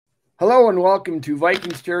Hello and welcome to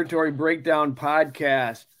Vikings Territory Breakdown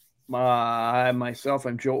Podcast. I'm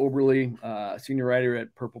Joe Oberly, senior writer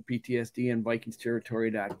at Purple PTSD and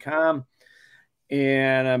VikingsTerritory.com.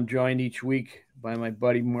 And I'm joined each week by my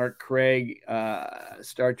buddy Mark Craig,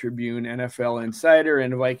 Star Tribune NFL insider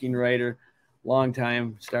and Viking writer,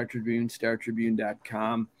 longtime Star Tribune,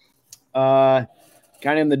 StarTribune.com. Kind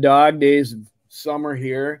of in the dog days of summer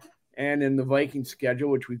here. And in the Viking schedule,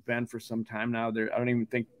 which we've been for some time now, I don't even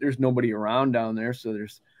think there's nobody around down there, so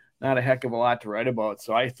there's not a heck of a lot to write about.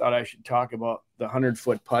 So I thought I should talk about the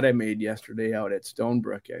 100-foot putt I made yesterday out at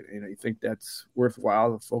Stonebrook. You think that's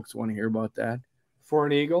worthwhile if folks want to hear about that? For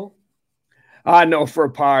an eagle? No, for a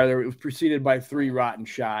par. It was preceded by 3 rotten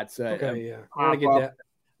shots. Okay, yeah. I want to get that.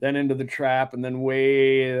 Then into the trap, and then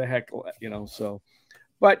way the heck, so.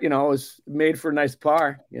 But, it was made for a nice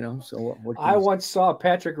par, so. I once saw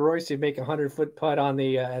Patrick Royce make a 100-foot putt on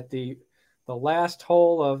the at the last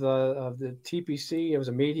hole of the TPC. It was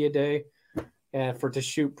a media day, and to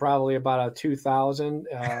shoot probably about a 2,000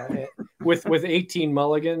 with 18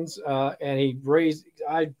 mulligans, and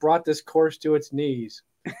I brought this course to its knees.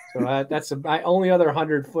 So that's my only other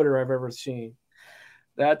 100-footer I've ever seen.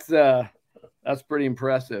 That's pretty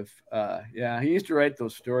impressive. Yeah, he used to write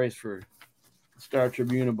those stories for Star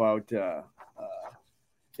Tribune about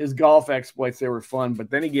his golf exploits. They were fun, but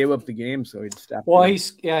then he gave up the game, so he'd stop. Well,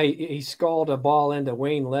 he sculled a ball into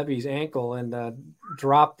Wayne Levy's ankle and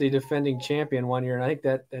dropped the defending champion one year, and I think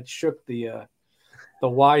that shook the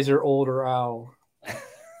wiser older owl.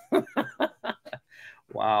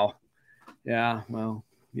 Wow. Yeah. Well.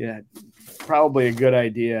 Yeah. Probably a good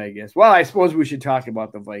idea, I guess. Well, I suppose we should talk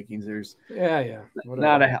about the Vikings. There's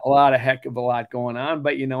not a heck of a lot going on,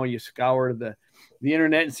 but you scour the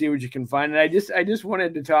internet and see what you can find. And I just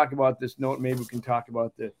wanted to talk about this note. Maybe we can talk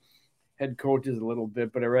about the head coaches a little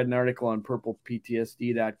bit, but I read an article on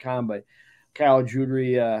purpleptsd.com by Kyle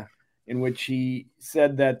Judry, in which he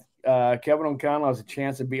said that Kevin O'Connell has a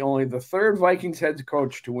chance to be only the 3rd Vikings head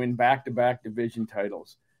coach to win back-to-back division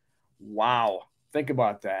titles. Wow. Think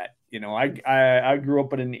about that. I grew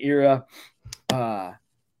up in an era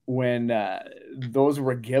when those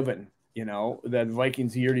were given, that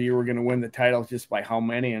Vikings year to year were going to win the titles just by how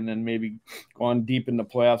many, and then maybe go on deep in the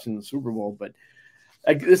playoffs in the Super Bowl. But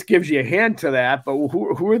this gives you a hint to that. But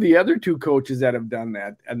who are the other 2 coaches that have done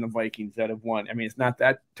that and the Vikings that have won? I mean, it's not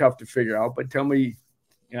that tough to figure out, but tell me,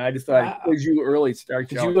 I just thought I'd quiz you early.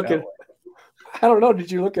 Did you look at? I don't know.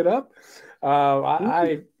 Did you look it up?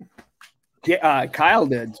 Yeah, Kyle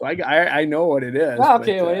did, so I know what it is.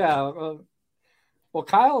 Okay, but, well,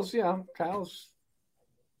 Kyle's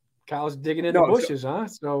digging in the bushes, huh?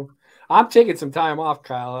 So I'm taking some time off,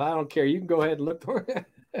 Kyle. I don't care. You can go ahead and look for it.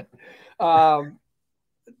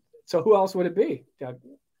 So who else would it be?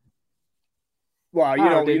 Well,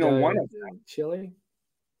 one of them. Chili.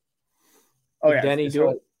 Oh yeah, Denny do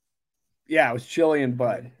it. Yeah, it was Chili and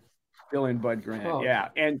Bud. Chili and Bud Grant. Oh. Yeah,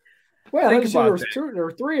 and there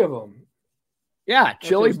were 3 of them. Yeah,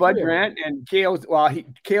 Chili, Bud Grant, and KOC. Well,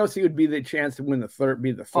 KOC would be the chance to win the 3rd.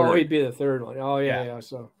 Be the 3rd. Oh, he'd be the 3rd one. Oh, yeah.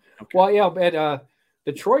 So, okay. Well, yeah, but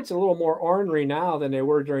Detroit's a little more ornery now than they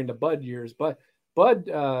were during the Bud years. But Bud,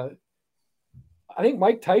 I think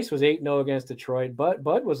Mike Tice was 8-0 against Detroit.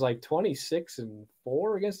 Bud was like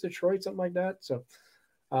 26-4 against Detroit, something like that. So,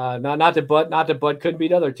 not that Bud couldn't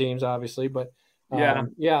beat other teams, obviously, but. There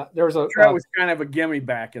was Detroit was kind of a gimme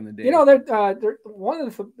back in the day. They're one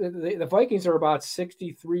of the Vikings are about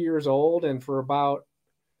 63 years old, and for about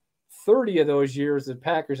 30 of those years, the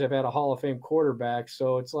Packers have had a Hall of Fame quarterback.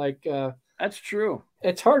 So it's like that's true.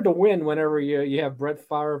 It's hard to win whenever you have Brett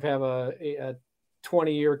Favre have a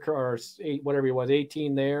 20-year or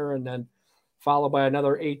 18 there, and then followed by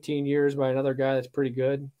another 18 years by another guy that's pretty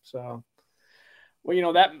good. So.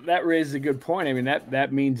 Well, that raises a good point. I mean,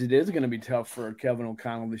 that means it is going to be tough for Kevin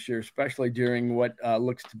O'Connell this year, especially during what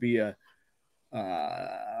looks to be a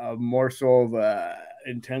more so of a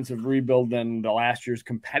intensive rebuild than the last year's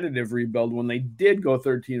competitive rebuild when they did go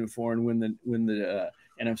 13-4 and win the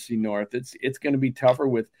NFC North. It's going to be tougher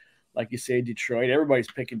with, like you say, Detroit.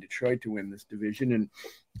 Everybody's picking Detroit to win this division, and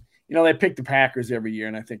they pick the Packers every year,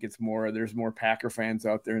 and I think there's more Packer fans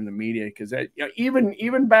out there in the media because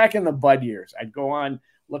even back in the Bud years, I'd go on,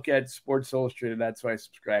 look at Sports Illustrated. That's what I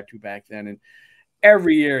subscribed to back then. And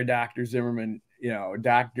every year, Dr. Zimmerman,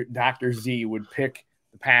 Dr. Z would pick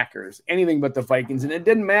the Packers, anything but the Vikings. And it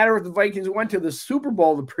didn't matter if the Vikings went to the Super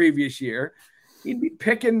Bowl the previous year. He'd be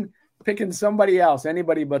picking somebody else,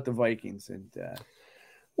 anybody but the Vikings. And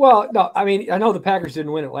Well, no, I mean, I know the Packers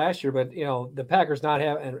didn't win it last year, but the Packers not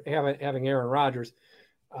having Aaron Rodgers,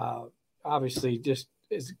 obviously just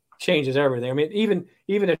changes everything. I mean, even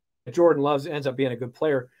if Jordan Love ends up being a good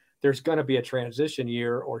player, there's going to be a transition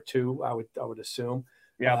year or two, I would assume.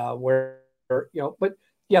 Yeah. Where but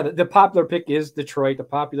yeah, the popular pick is Detroit. The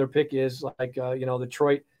popular pick is like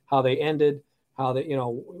Detroit, how they ended, how they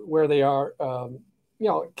where they are.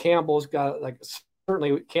 Campbell's got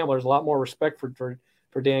certainly Campbell. There's a lot more respect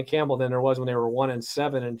for Dan Campbell than there was when they were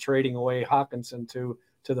 1-7 and trading away Hawkinson to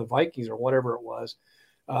the Vikings or whatever it was.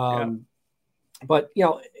 But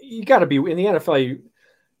you got to be in the NFL.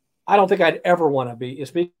 I don't think I'd ever want to be.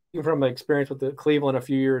 Speaking from my experience with the Cleveland a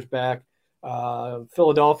few years back,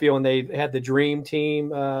 Philadelphia, when they had the dream team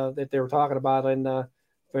that they were talking about in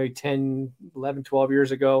maybe 10, 11, 12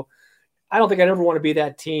 years ago. I don't think I'd ever want to be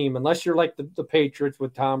that team unless you're like the Patriots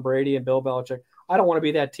with Tom Brady and Bill Belichick. I don't want to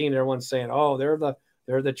be that team that everyone's saying, oh, they're the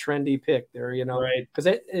trendy pick. They're, right. Because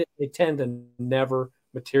they tend to never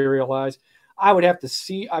materialize. I would have to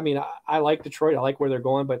see. I mean, I like Detroit. I like where they're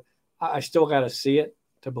going, but I still got to see it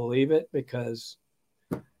to believe it because,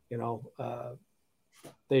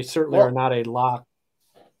 they certainly are not a lock.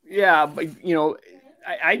 Yeah, but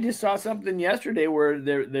I just saw something yesterday where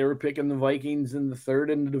they were picking the Vikings in the third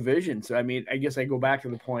in the division. So I mean, I guess I go back to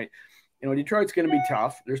the point. Detroit's going to be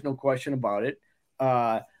tough. There's no question about it.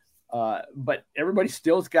 But everybody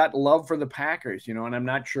still's got love for the Packers, and I'm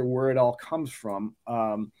not sure where it all comes from.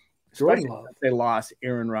 Jordan Love. They lost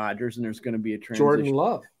Aaron Rodgers, and there's going to be a transition.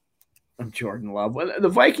 Jordan Love. Well, the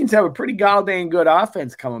Vikings have a pretty goddamn good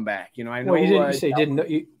offense coming back. I know. Well,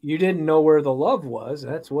 you didn't know where the love was.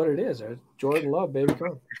 That's what it is. Jordan Love, baby,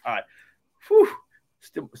 come. God. Whew.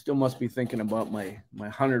 Still must be thinking about my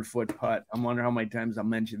 100-foot putt. I'm wondering how many times I'll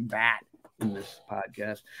mention that in this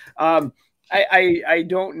podcast. I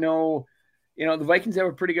don't know. The Vikings have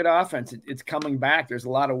a pretty good offense. It's coming back. There's a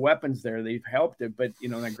lot of weapons there. They've helped it, but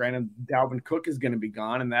granted, Dalvin Cook is going to be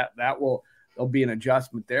gone, and there'll be an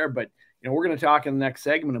adjustment there. But we're going to talk in the next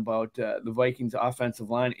segment about the Vikings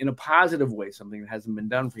offensive line in a positive way, something that hasn't been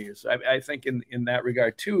done for years. So I think in that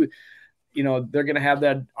regard too, they're going to have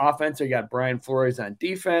that offense. They got Brian Flores on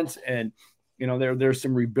defense, and there's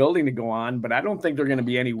some rebuilding to go on, but I don't think they're going to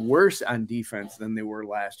be any worse on defense than they were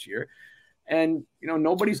last year. And,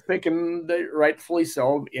 nobody's picking, rightfully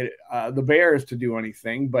so, the Bears to do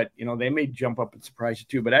anything, but, they may jump up and surprise you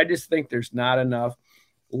too. But I just think there's not enough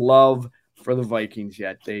love for the Vikings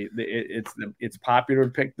yet. It's popular to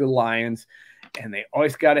pick the Lions, and they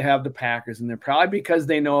always got to have the Packers. And they're probably because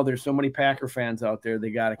they know there's so many Packer fans out there, they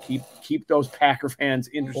got to keep those Packer fans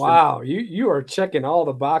interested. Wow, you are checking all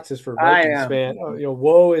the boxes for Vikings fan.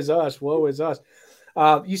 Woe is us, woe is us.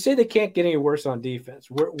 You say they can't get any worse on defense.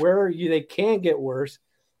 Where they can get worse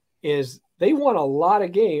is they won a lot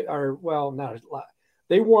of games, or well, not a lot.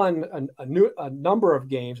 They won a number of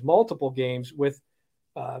games, multiple games with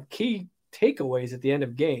key takeaways at the end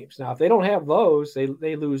of games. Now, if they don't have those, they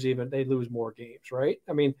lose more games, right?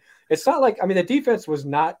 I mean, it's not like the defense was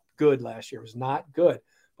not good last year. It was not good,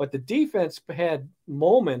 but the defense had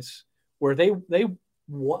moments where they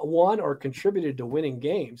won or contributed to winning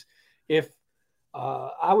games. If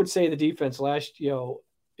I would say the defense last,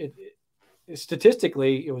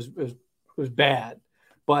 statistically it was bad,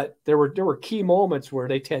 but there were key moments where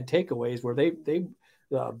they had takeaways where they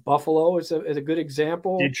Buffalo is a good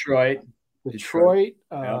example. Detroit. The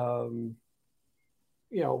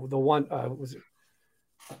one was it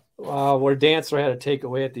where Dancer had a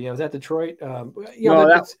takeaway at the end. Was that Detroit?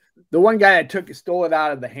 That's the one guy that stole it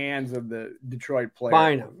out of the hands of the Detroit player.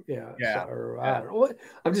 Bynum, yeah. So, I don't know.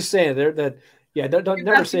 I'm just saying don't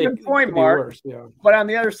never say good point, Mark. Worse, But on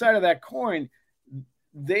the other side of that coin,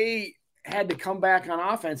 they had to come back on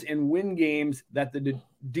offense and win games that the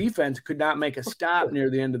defense could not make a stop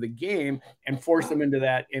near the end of the game and force them into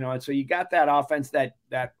that, and so you got that offense that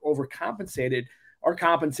overcompensated or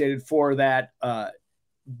compensated for that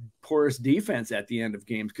porous defense at the end of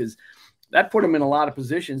games, because that put them in a lot of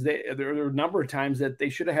positions. There were a number of times that they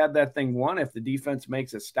should have had that thing won if the defense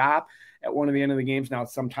makes a stop at one of the end of the games. Now,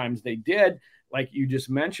 sometimes they did, like you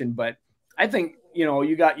just mentioned, but I think,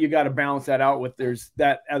 you got to balance that out with there's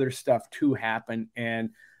that other stuff to happen. And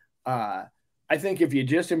I think if you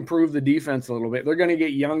just improve the defense a little bit, they're going to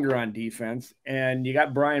get younger on defense. And you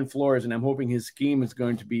got Brian Flores, and I'm hoping his scheme is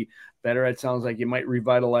going to be better. It sounds like you might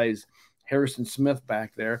revitalize Harrison Smith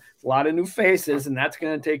back there. A lot of new faces, and that's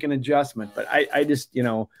going to take an adjustment. But I just,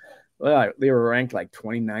 they were ranked like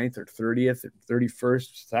 29th or 30th or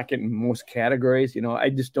 31st, second in most categories. I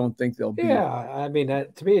just don't think they'll be. Yeah, I mean,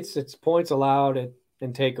 to me, it's points allowed and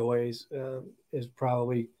takeaways is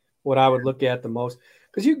probably what I would look at the most,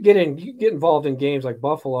 because you get involved in games like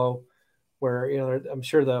Buffalo, where I'm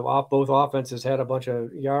sure both offenses had a bunch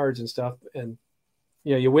of yards and stuff, and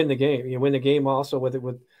you win the game. You win the game also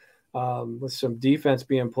with with some defense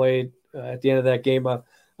being played at the end of that game.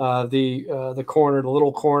 The corner, the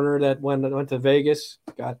little corner that went to Vegas.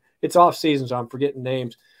 God, it's off season, so I'm forgetting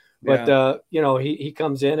names. But he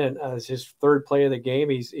comes in and as his third play of the game,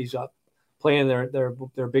 he's up playing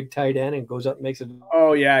their big tight end and goes up and makes it.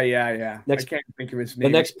 Oh yeah. I can't think of his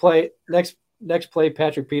name. The next play,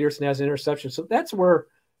 Patrick Peterson has an interception. So that's where,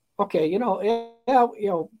 okay,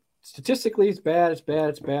 statistically it's bad,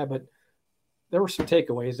 but there were some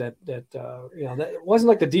takeaways that it wasn't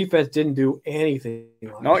like the defense didn't do anything.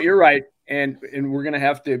 No, you're right. And we're going to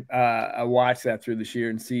have to watch that through this year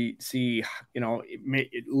and see,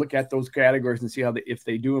 look at those categories and see if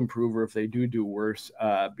they do improve or if they do worse,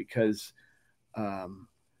 because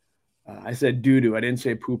I said doo-doo. I didn't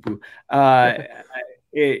say poo-poo.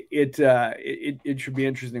 It should be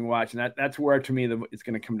interesting watching that. That's where, to me, it's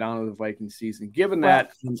going to come down to the Viking season. Given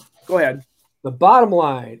that, go ahead. The bottom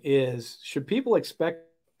line is, should people expect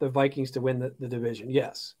the Vikings to win the division?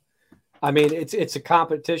 Yes. I mean, it's a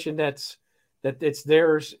competition that it's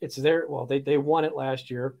theirs. It's their, well, they won it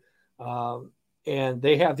last year, and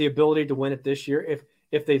they have the ability to win it this year.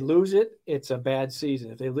 If they lose it, it's a bad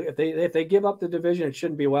season. If they give up the division, it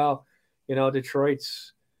shouldn't be, well,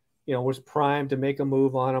 Detroit's, was primed to make a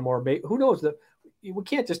move on them, or who knows, we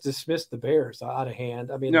can't just dismiss the Bears out of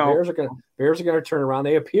hand. I mean, no. The Bears are going to turn around.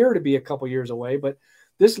 They appear to be a couple years away, but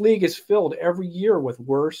this league is filled every year with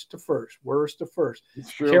worst to first.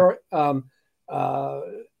 It's true.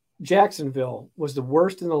 Jacksonville was the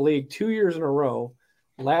worst in the league 2 years in a row.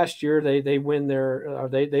 Last year they win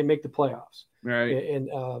they make the playoffs. Right. And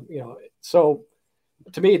so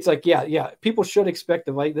to me it's like, yeah, people should expect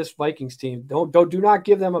this Vikings team. Do not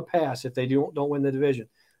give them a pass if they don't win the division.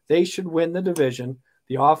 They should win the division.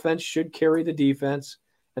 The offense should carry the defense,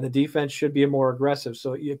 and the defense should be more aggressive.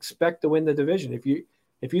 So you expect to win the division. If you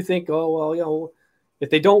think, if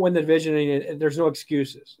they don't win the division, there's no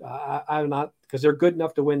excuses. I'm not, because they're good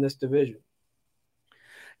enough to win this division.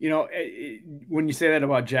 When you say that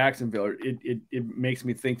about Jacksonville, it makes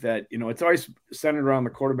me think that, it's always centered around the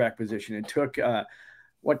quarterback position. It took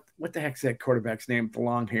what the heck's that quarterback's name with the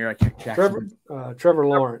long hair? I can't. Trevor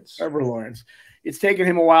Lawrence. Trevor Lawrence. It's taken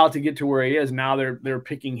him a while to get to where he is. Now they're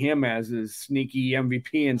picking him as his sneaky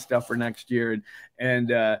MVP and stuff for next year. And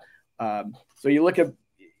so you look at,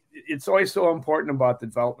 it's always so important about the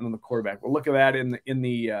development of the quarterback. Well, look at that in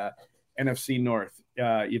the NFC North.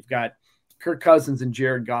 You've got Kirk Cousins and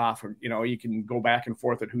Jared Goff. You can go back and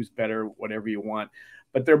forth at who's better, whatever you want,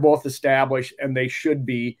 but they're both established, and they should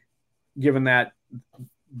be given that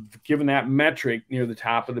metric near the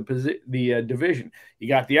top of the division. You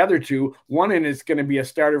got the other two. One is going to be a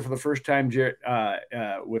starter for the first time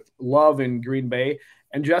with Love in Green Bay,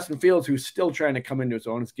 and Justin Fields, who's still trying to come into his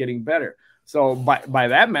own. It's getting better. So by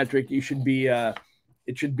that metric, it should be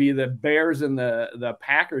the Bears and the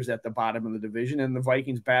Packers at the bottom of the division, and the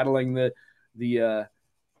Vikings battling the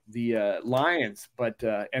Lions. But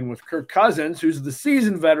and with Kirk Cousins, who's the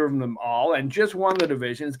seasoned veteran of them all and just won the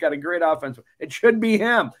division, it's got a great offense. It should be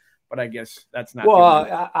him, but I guess that's not.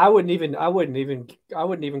 Well, I wouldn't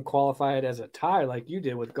even qualify it as a tie like you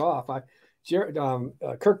did with Goff.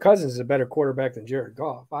 Kirk Cousins is a better quarterback than Jared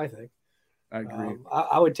Goff, I think. I agree.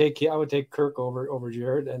 I would take Kirk over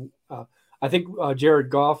Jared, and I think Jared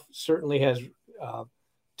Goff certainly has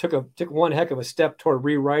took one heck of a step toward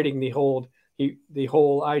rewriting the whole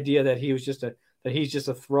idea that he's just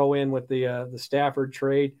a throw in with the Stafford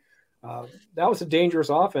trade. That was a dangerous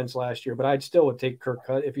offense last year, but I'd still would take Kirk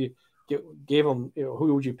Cousins. If you gave him,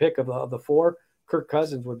 who would you pick of the four? Kirk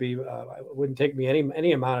Cousins would be. It wouldn't take me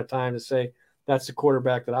any amount of time to say that's the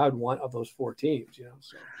quarterback that I would want of those four teams.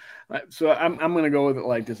 So I'm going to go with it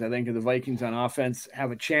like this. I think the Vikings on offense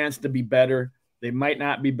have a chance to be better. They might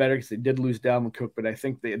not be better because they did lose Dalvin Cook, but I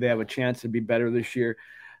think they have a chance to be better this year.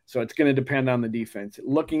 So it's going to depend on the defense.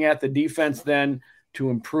 Looking at the defense then to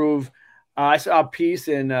improve, I saw a piece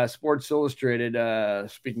in Sports Illustrated,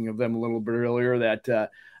 speaking of them a little bit earlier, that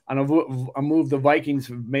on a move the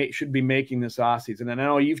Vikings should be making this offseason. And I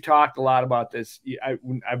know you've talked a lot about this.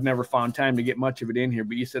 I've never found time to get much of it in here,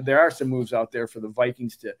 but you said there are some moves out there for the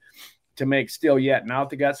Vikings to make still yet. Now that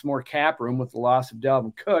they got some more cap room with the loss of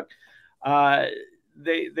Dalvin Cook,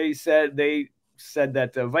 they said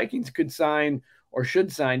that the Vikings could sign or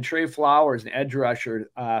should sign Trey Flowers, an edge rusher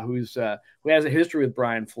who has a history with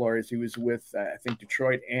Brian Flores. He was with, I think,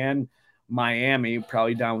 Detroit and Miami,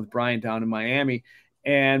 probably down with Brian down in Miami.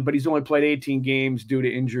 But he's only played 18 games due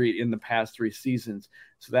to injury in the past 3 seasons.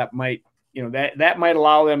 So that might, that might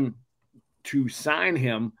allow them to sign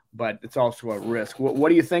him but it's also a risk. What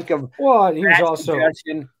do you think of? Well, he was also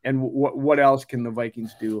and what else can the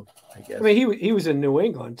Vikings do? I guess. I mean, he was in New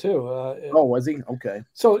England too. Oh, was he? Okay.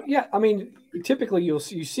 So yeah, I mean, typically you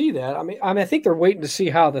see that. I mean, I think they're waiting to see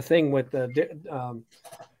how the thing with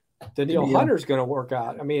Danielle Hunter is going to work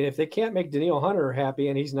out. I mean, if they can't make Danielle Hunter happy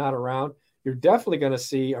and he's not around, you're definitely going to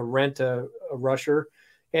see a rusher.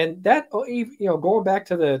 And that, going back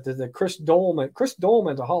to the Chris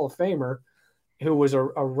Doleman's a Hall of Famer who was a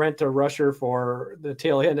rusher for the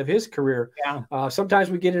tail end of his career. Yeah. Sometimes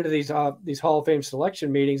we get into these Hall of Fame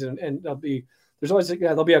selection meetings and there's always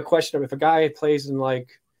there'll be a question of if a guy plays in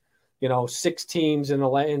 6 teams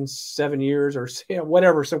in 7 years or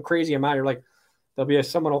whatever, some crazy amount, you're like, there'll be a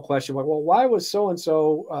seminal question like, well, why was so and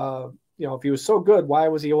so if he was so good, why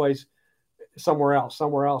was he always somewhere else?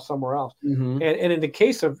 Mm-hmm. And in the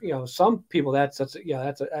case of some people, that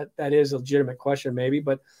is a legitimate question maybe,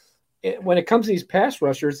 but when it comes to these pass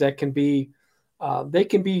rushers that can be they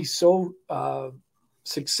can be so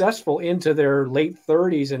successful into their late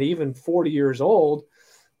 30s and even 40 years old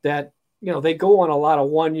that they go on a lot of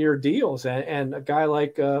 1-year deals, and a guy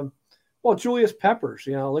like Julius Peppers,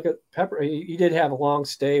 look at Pepper. He did have a long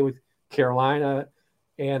stay with Carolina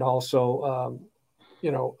and also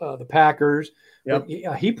the Packers. Yep.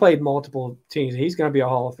 He played multiple teams. He's going to be a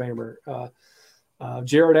Hall of Famer.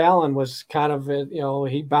 Jared Allen was kind of,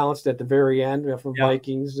 he bounced at the very end from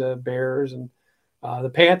Vikings, Bears, and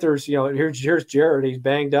the Panthers. Here's Jared. He's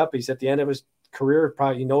banged up. He's at the end of his career.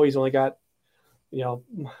 Probably, he's only got,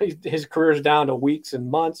 his career's down to weeks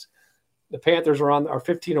and months. The Panthers are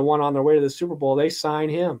 15-1 on their way to the Super Bowl. They sign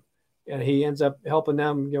him, and he ends up helping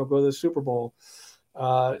them, go to the Super Bowl.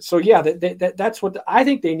 So yeah, that's what I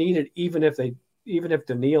think they needed. Even if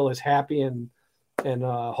Danielle is happy and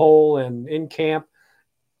whole and in camp,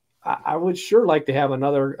 I would sure like to have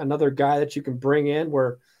another guy that you can bring in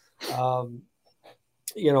where,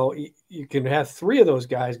 you can have 3 of those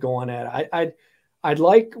guys going at it. I'd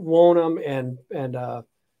like Wonham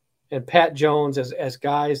and Pat Jones as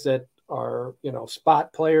guys that are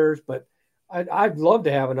spot players, but I'd love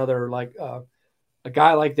to have another a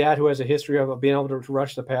guy like that who has a history of being able to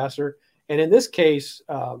rush the passer. And in this case,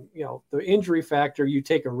 the injury factor, you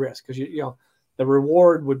take a risk because the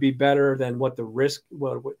reward would be better than what the risk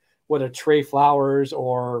what a Trey Flowers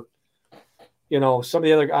or some of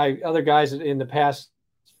the other guys in the past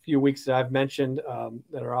few weeks that I've mentioned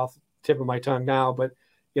that are off the tip of my tongue now, but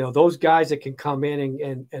those guys that can come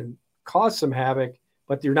in and cause some havoc,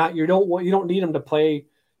 but you don't need them to play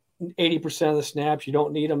 80% of the snaps. You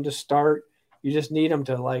don't need them to start. You just need them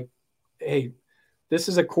to hey, this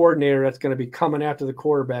is a coordinator that's going to be coming after the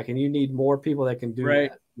quarterback, and you need more people that can do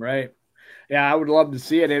that. Right. Yeah, I would love to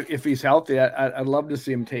see it if he's healthy. I'd love to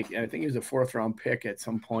see him take. I think he was a 4th-round pick at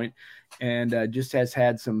some point, and just has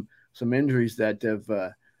had some injuries that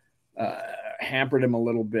have hampered him a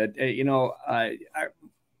little bit.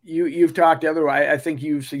 You've talked I think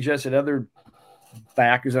you've suggested other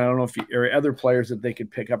backers. I don't know or other players that they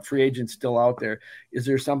could pick up. Free agents still out there. Is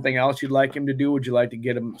there something else you'd like him to do? Would you like to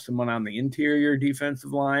get him someone on the interior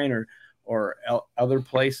defensive line or other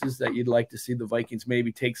places that you'd like to see the Vikings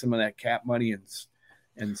maybe take some of that cap money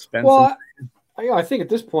and spend? Well, I think at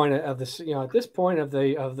this point of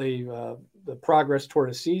the progress toward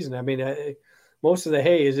a season, I mean, most of the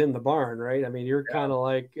hay is in the barn, right? I mean, you're kind of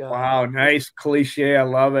like, wow, nice cliche. I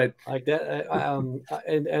love it. Like that.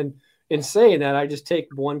 And in saying that, I just take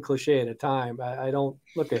one cliche at a time. I don't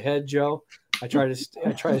look ahead, Joe. I try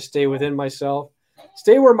to stay within myself,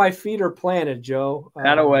 stay where my feet are planted, Joe.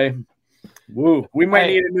 That away. Woo! We might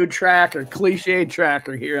need a new tracker, cliche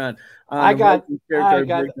tracker here on. I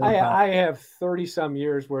have 30 some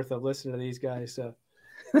years worth of listening to these guys.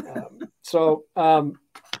 So,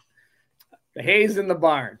 the hay's in the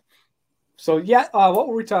barn. So yeah, what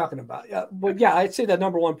were we talking about? Yeah, I'd say that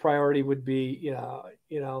number one priority would be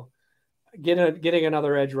getting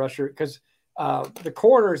another edge rusher because the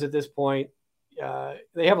corners at this point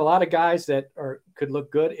they have a lot of guys that could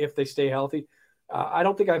look good if they stay healthy. I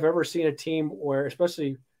don't think I've ever seen a team where,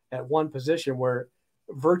 especially at one position, where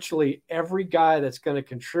virtually every guy that's going to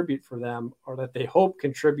contribute for them or that they hope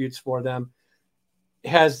contributes for them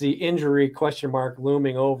has the injury question mark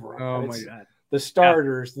looming over them. Oh, my God. The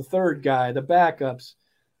starters, the third guy, the backups.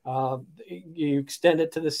 You extend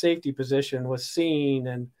it to the safety position with Scene.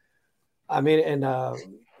 And, I mean,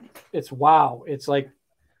 it's wow. It's like,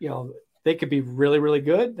 they could be really, really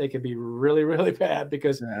good. They could be really, really bad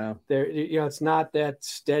because they're, it's not that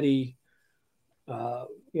steady,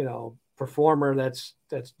 performer that's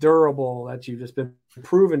durable, that you've just been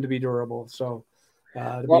proven to be durable. So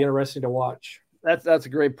it'll be interesting to watch. That's a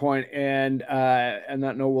great point. And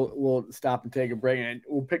that note, we'll stop and take a break, and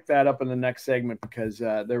we'll pick that up in the next segment because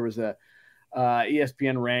there was a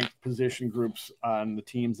ESPN ranked position groups on the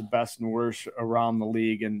teams, the best and worst around the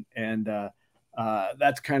league, and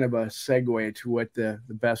that's kind of a segue to what the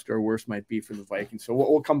best or worst might be for the Vikings. So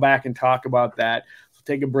we'll come back and talk about that. So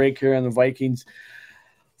take a break here on the Vikings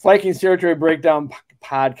Territory Breakdown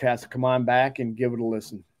podcast. Come on back and give it a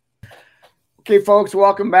listen. Okay, folks,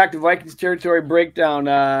 welcome back to Vikings Territory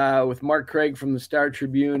Breakdown with Mark Craig from the Star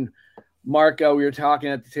Tribune. Mark, we were talking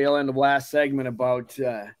at the tail end of last segment about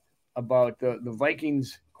the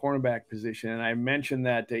Vikings cornerback position, and I mentioned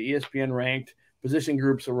that the ESPN ranked position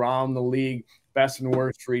groups around the league, best and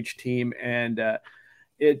worst for each team, and I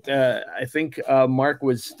think Mark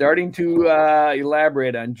was starting to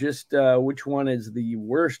elaborate on just which one is the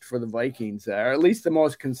worst for the Vikings, or at least the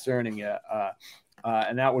most concerning,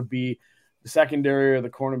 and that would be the secondary or the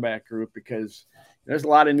cornerback group, because there's a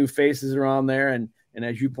lot of new faces around there, and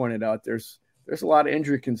as you pointed out, there's a lot of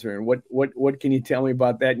injury concern. What can you tell me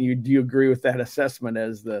about that? And do you agree with that assessment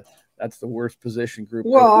as that's the worst position group?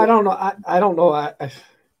 Well, I don't know. I don't know.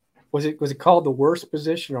 Was it called the worst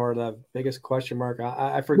position or the biggest question mark?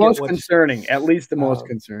 I forget. Most concerning, at least the most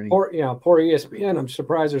concerning. Poor ESPN. I'm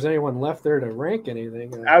surprised there's anyone left there to rank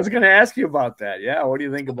anything. I was going to ask you about that. Yeah, what do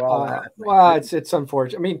you think about that? Well, it's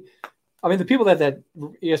unfortunate. I mean, the people that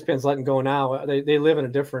ESPN's letting go now, they live in a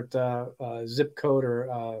different zip code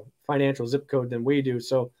or financial zip code than we do.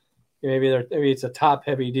 So maybe it's a top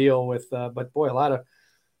heavy deal with. But boy, a lot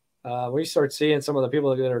of when you start seeing some of the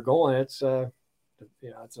people that are going, it's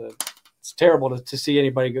terrible to see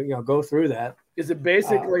anybody go through that. Is it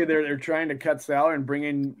basically they're trying to cut salary and bring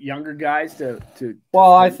in younger guys to?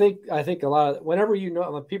 Well, I think a lot of whenever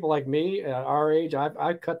people like me at our age,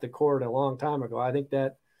 I cut the cord a long time ago. I think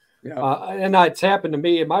that. Yeah. And it's happened to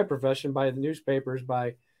me in my profession by the newspapers.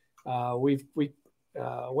 Whenever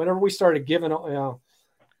we started giving, the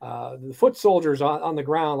foot soldiers on the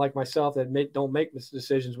ground like myself that don't make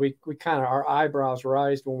decisions, we kind of our eyebrows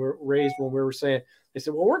raised when we were saying, they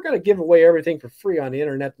said, well, we're going to give away everything for free on the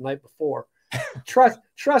internet the night before.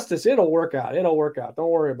 Trust us, it'll work out. Don't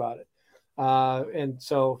worry about it. And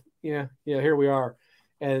so here we are.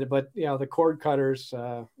 But the cord cutters.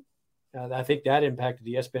 I think that impacted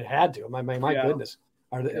ESPN. Had to. My goodness,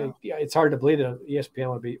 it's hard to believe that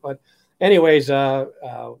ESPN would be. But, anyways,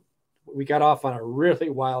 we got off on a really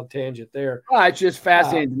wild tangent there. Well, it's just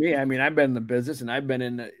fascinating to me. I mean, I've been in the business, and I've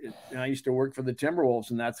been I used to work for the Timberwolves,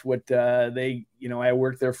 and that's what I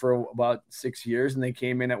worked there for about 6 years, and they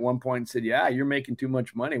came in at one point and said, "Yeah, you're making too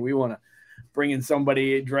much money. We want to bring in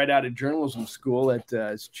somebody right out of journalism school that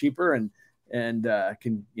is cheaper and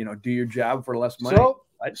can do your job for less money."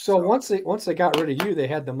 So once they got rid of you, they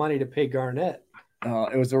had the money to pay Garnett.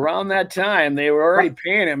 It was around that time they were already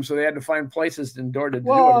paying him, so they had to find places to do it.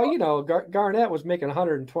 Well, Garnett was making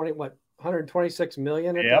 126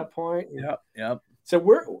 million at that point. Yep. So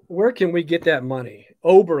where can we get that money?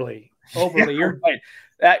 Oberly, you're right.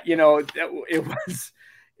 That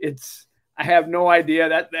it's. I have no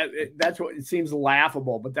idea. That's what it seems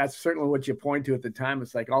laughable, but that's certainly what you point to at the time.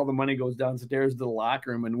 It's like all the money goes downstairs to the locker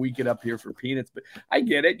room, and we get up here for peanuts. But I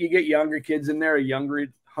get it. You get younger kids in there,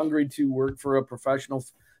 hungry to work for a professional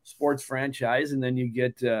sports franchise, and then you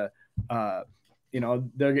get, they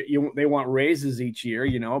want raises each year,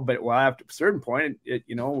 But after a certain point,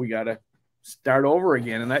 we got to start over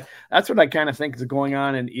again, and that's what I kind of think is going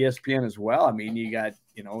on in ESPN as well. I mean, you got,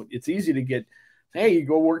 it's easy to get. Hey, you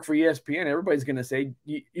go work for ESPN. Everybody's going to say,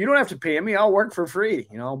 you don't have to pay me. I'll work for free.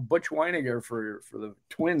 Butch Weiniger for the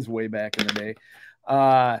Twins way back in the day.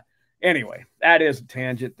 Anyway, that is a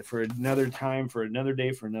tangent for another time, for another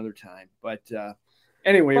day, for another time. But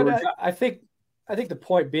anyway, I think the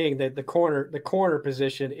point being that the corner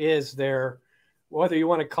position is there. Whether you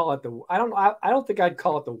want to call it I don't think I'd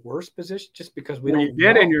call it the worst position just because we don't. You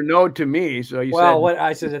did in your note to me, so you said. What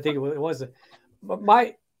I said, I think it was. But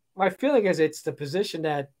my feeling is it's the position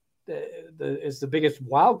that is the biggest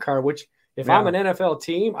wild card, which if I'm an NFL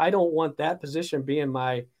team, I don't want that position being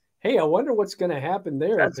my, hey, I wonder what's going to happen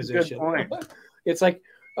there. That's position. A good point. It's like,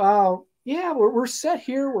 we're set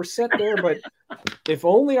here, we're set there, but if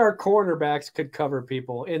only our cornerbacks could cover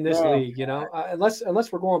people in this league,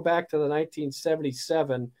 unless we're going back to the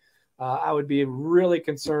 1977, I would be really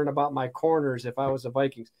concerned about my corners if I was the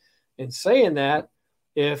Vikings. In saying that,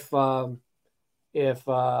 if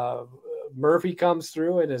Murphy comes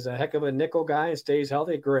through and is a heck of a nickel guy and stays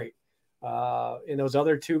healthy, great. And those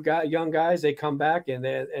other two young guys, they come back and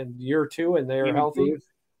year two and they're healthy.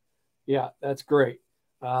 Yeah, that's great.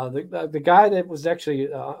 The guy that was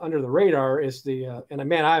actually under the radar is and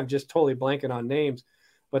man, I'm just totally blanking on names,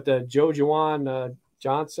 but the Joe Juwan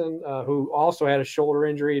Johnson, who also had a shoulder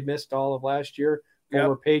injury, missed all of last year,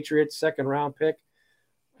 former Patriots, second-round pick.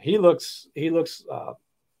 He looks the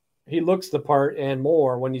part and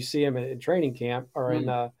more when you see him in training camp or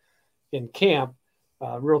in camp.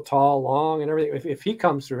 Real tall, long, and everything. If he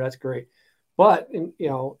comes through, that's great. But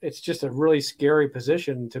it's just a really scary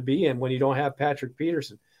position to be in when you don't have Patrick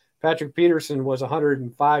Peterson. Patrick Peterson was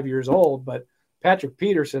 105 years old, but Patrick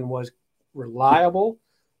Peterson was reliable.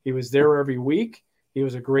 He was there every week. He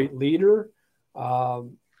was a great leader. He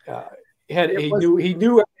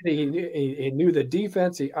knew the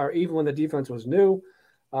defense. Or even when the defense was new,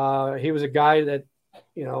 he was a guy that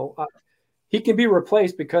he can be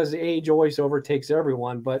replaced because the age always overtakes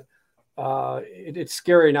everyone. But it's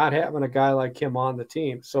scary not having a guy like him on the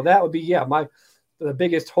team. So that would be the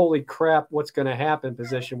biggest holy crap what's going to happen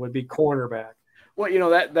position would be cornerback.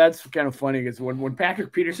 Well, that's kind of funny because when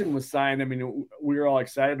Patrick Peterson was signed, I mean, we were all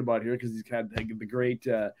excited about here because he's had the great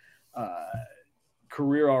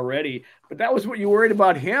career already. But that was what you worried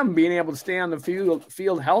about, him being able to stay on the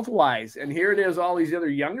field health-wise. And here it is, all these other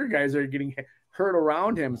younger guys are getting hurt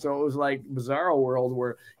around him. So it was like bizarro world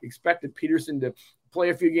where you expected Peterson to play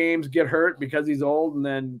a few games, get hurt because he's old, and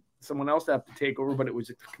then someone else have to take over, but it was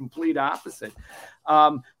a complete opposite.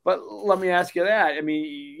 But let me ask you that. I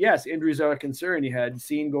mean, yes, injuries are a concern. You had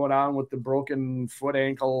seen going on with the broken foot,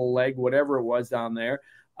 ankle, leg, whatever it was down there.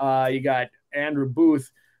 You got Andrew Booth,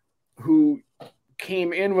 who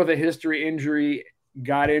came in with a history injury,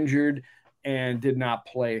 got injured, and did not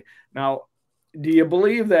play. Now, do you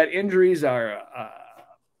believe that injuries are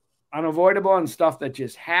unavoidable and stuff that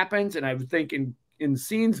just happens? And I would think in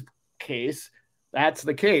Scene's case, that's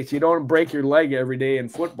the case. You don't break your leg every day in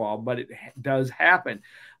football, but it does happen.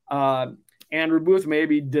 Andrew Booth,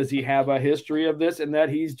 maybe does he have a history of this and that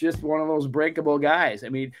he's just one of those breakable guys? I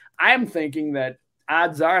mean, I'm thinking that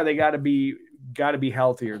odds are they got to be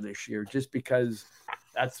healthier this year just because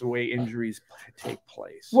that's the way injuries take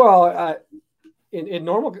place. Well,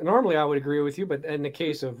 normally I would agree with you, but in the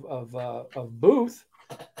case of Booth,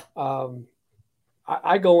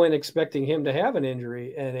 I go in expecting him to have an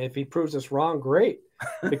injury, and if he proves us wrong, great,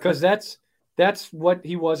 because that's what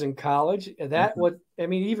he was in college.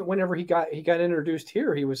 Even whenever he got introduced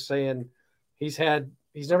here, he was saying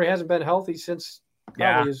hasn't been healthy since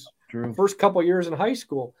probably his first couple of years in high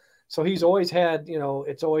school. So he's always had,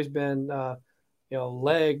 it's always been,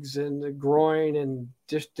 legs and the groin and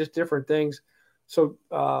just different things. So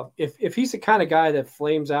if he's the kind of guy that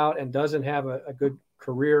flames out and doesn't have a good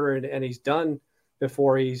career and he's done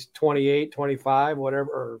before he's 28, 25, whatever,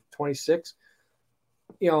 or 26,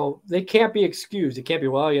 they can't be excused. It can't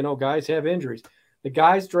be, guys have injuries. The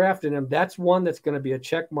guys drafting him, that's one that's going to be a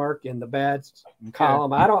check mark in the bad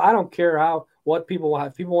column. I don't care what people want.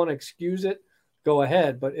 If people want to excuse it, go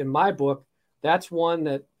ahead. But in my book, that's one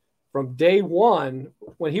that from day one,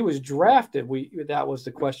 when he was drafted, that was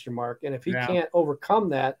the question mark. And if he can't overcome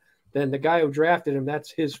that, then the guy who drafted him,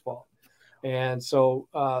 that's his fault. And so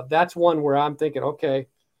that's one where I'm thinking, okay,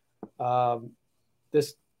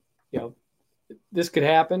 this could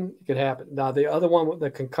happen. It could happen. Now, the other one with the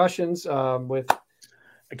concussions with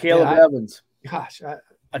Caleb Evans. Gosh.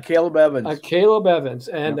 Caleb Evans. Caleb Evans.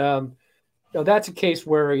 And that's a case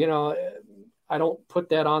where, I don't put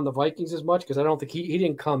that on the Vikings as much because I don't think he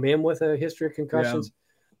didn't come in with a history of concussions,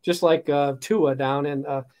 just like Tua down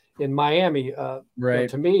in Miami. Right.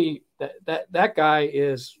 To me, that guy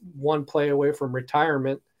is one play away from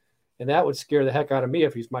retirement, and that would scare the heck out of me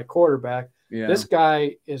if he's my quarterback. Yeah. This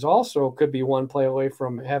guy could be one play away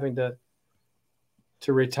from having to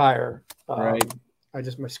retire. Right.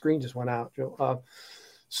 My screen just went out, Joe. A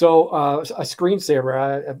screensaver.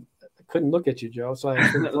 I couldn't look at you, Joe. So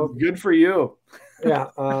I good for you. Yeah.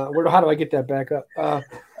 How do I get that back up?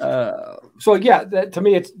 That to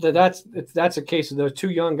me, that's a case of those two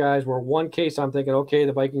young guys. Where one case I'm thinking, okay,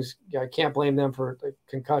 the Vikings, I can't blame them for the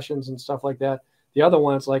concussions and stuff like that. The other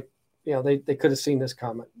one, it's like, they could have seen this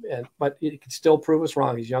coming, but it could still prove us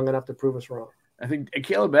wrong. He's young enough to prove us wrong. I think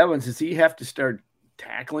Caleb Evans, does he have to start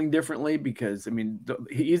tackling differently? Because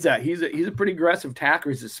he's a pretty aggressive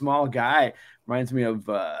tackler. He's a small guy. Reminds me of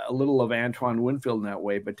a little of Antoine Winfield in that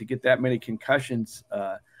way. But to get that many concussions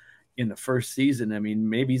in the first season,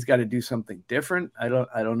 maybe he's got to do something different. I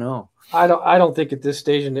don't know. I don't think at this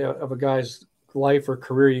stage of a guy's life or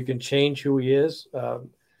career you can change who he is.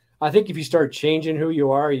 I think if you start changing who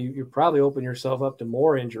you are, you probably open yourself up to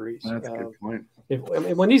more injuries. That's a good point.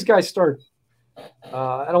 When these guys start,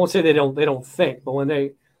 I don't want to say they don't think, but when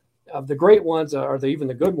the great ones even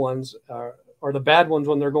the good ones or the bad ones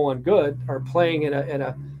when they're going good, are playing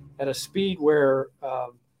at a speed where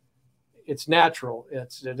it's natural.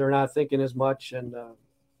 They're not thinking as much, and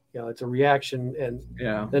it's a reaction.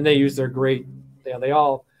 And then they use their great. They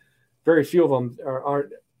all, very few of them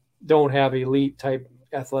don't have elite type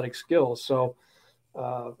athletic skills. So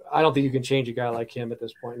I don't think you can change a guy like him at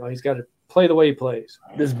this point. No, he's got to play the way he plays.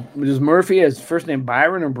 Does Murphy, his first name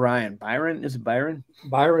Byron or Brian? Byron, is it Byron?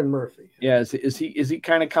 Byron Murphy. Yeah, is he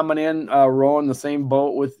kind of coming in, rowing the same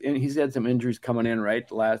boat with? He's had some injuries coming in, right?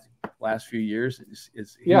 The last few years.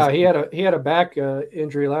 He had a back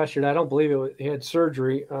injury last year. I don't believe he had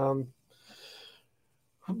surgery.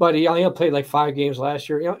 But he only played like 5 games last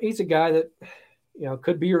year. He's a guy that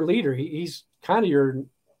could be your leader. He's kind of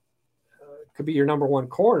could be your number one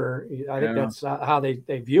corner. I think that's how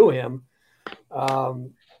they view him.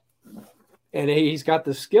 And he's got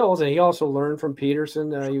the skills, and he also learned from Peterson.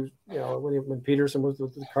 When Peterson was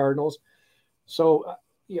with the Cardinals, so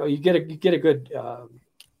you get a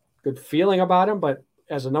good feeling about him. But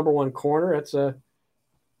as a number one corner,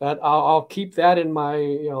 that I'll keep that in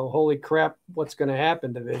my holy crap, what's going to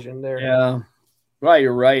happen division there. Yeah, right.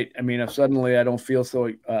 You're right. I mean, if suddenly I don't feel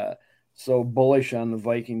so bullish on the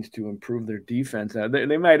Vikings to improve their defense.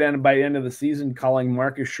 They might end by the end of the season calling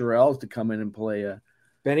Marcus Shirelles to come in and play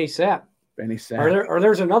Benny Sapp. Or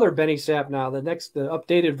there's another Benny Sapp now. The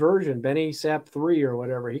updated version, Benny Sapp 3 or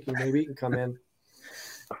whatever. Maybe he can come in.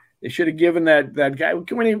 They should have given that guy.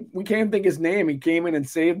 We can't think his name. He came in and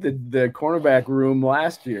saved the cornerback room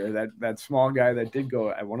last year. That small guy that did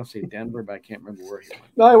go. I want to say Denver, but I can't remember where he went.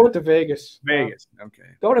 No, I went to Vegas. Okay.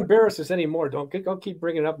 Don't embarrass us anymore. Don't keep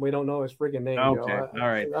bringing it up. We don't know his freaking name. Okay. All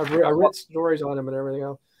right. I read stories on him and everything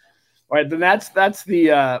else. All right, then that's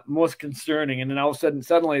the most concerning, and then all of a sudden,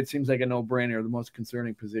 suddenly it seems like a no-brainer, the most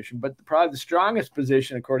concerning position. But probably the strongest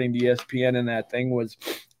position, according to ESPN, in that thing was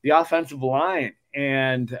the offensive line,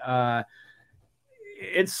 and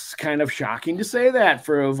it's kind of shocking to say that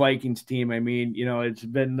for a Vikings team. I mean, it's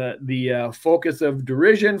been the focus of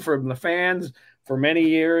derision from the fans for many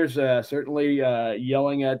years, certainly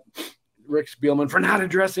yelling at Rick Spielman for not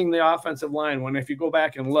addressing the offensive line. When if you go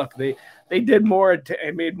back and look, they did more,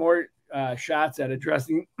 made more shots at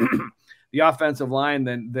addressing the offensive line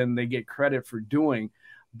than they get credit for doing.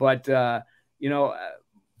 But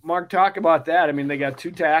Mark, talk about that. I mean, they got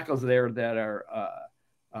 2 tackles there that are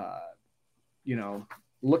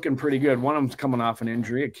looking pretty good. One of them's coming off an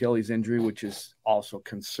injury, Achilles injury, which is also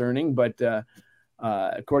concerning. But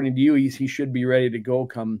according to you, he should be ready to go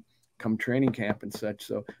come training camp and such.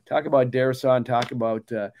 So talk about Darisaw and talk about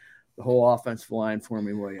the whole offensive line for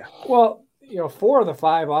me, will you? Well, 4 of the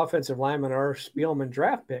 5 offensive linemen are Spielman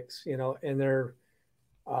draft picks, and they're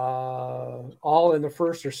all in the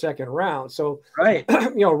first or second round. So, right.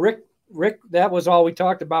 Rick, that was all we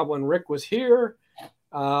talked about when Rick was here.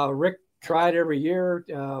 Rick tried every year,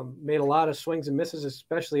 made a lot of swings and misses,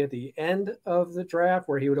 especially at the end of the draft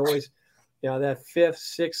where he would always, that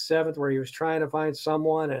 5th, 6th, 7th, where he was trying to find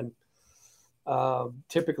someone and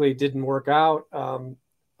typically didn't work out.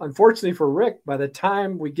 Unfortunately for Rick, by the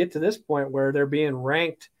time we get to this point where they're being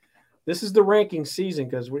ranked, this is the ranking season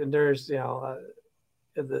because there's,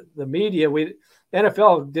 the media,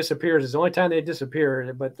 NFL disappears. It's the only time they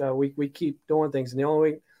disappear, but we keep doing things. And the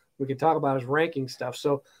only way we can talk about is ranking stuff.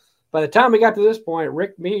 So by the time we got to this point,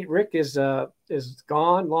 Rick is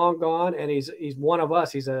gone, long gone, and he's one of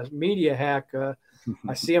us. He's a media hack.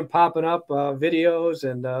 I see him popping up videos,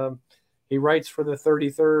 and he writes for the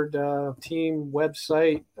 33rd team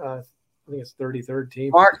website. I think it's 33rd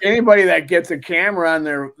team. Mark, anybody that gets a camera on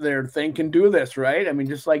their thing can do this, right? I mean,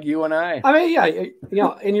 just like you and I. I mean,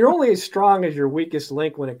 yeah, and you're only as strong as your weakest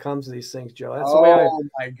link when it comes to these things, Joe. That's the way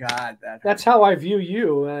my God. That's how I view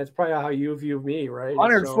you, and it's probably how you view me, right?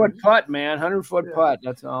 100-foot putt, man. 100-foot putt.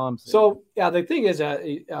 That's all I'm saying. So, yeah, the thing is that,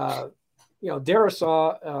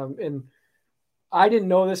 Darisaw, and I didn't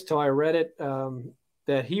know this till I read it,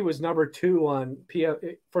 that he was number 2 on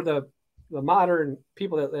PF for the modern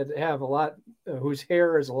people that have a lot, whose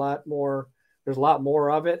hair is a lot more, there's a lot more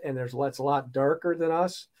of it, and it's a lot darker than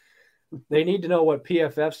us. They need to know what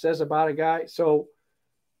PFF says about a guy. So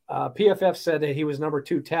PFF said that he was number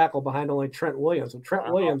 2 tackle behind only Trent Williams. And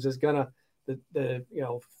Trent Williams is going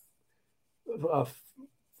to,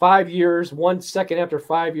 5 years, 1 second after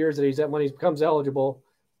 5 years that he's at when he becomes eligible,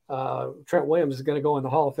 Trent Williams is going to go in the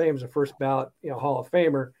Hall of Fame as a first ballot, Hall of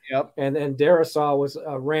Famer. Yep. And then Darisaw was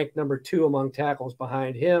ranked number 2 among tackles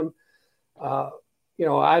behind him.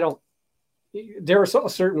 Darisaw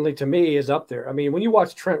certainly to me is up there. I mean, when you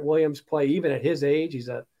watch Trent Williams play, even at his age, he's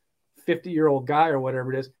a 50-year-old guy or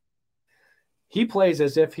whatever it is. He plays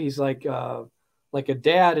as if he's like like a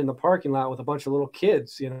dad in the parking lot with a bunch of little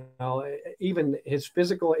kids. Even his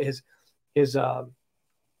physical, his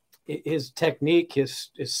technique, his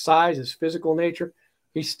size, his physical nature,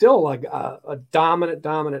 he's still like a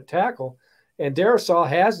dominant tackle. And Darisaw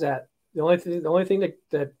has that. The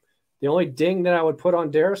only ding that I would put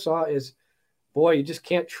on Darisaw is, boy, you just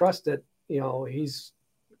can't trust that, he's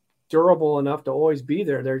durable enough to always be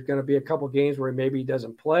there. There's going to be a couple games where maybe he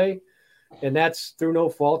doesn't play, and that's through no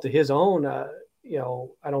fault of his own.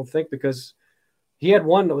 I don't think, because he had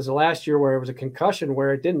one that was the last year where it was a concussion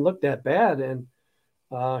where it didn't look that bad, and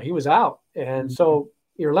he was out. And so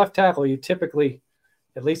your left tackle, you typically,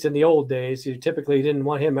 at least in the old days, you typically didn't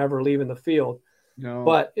want him ever leaving the field. No.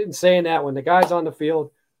 But in saying that, when the guy's on the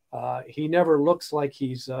field, he never looks like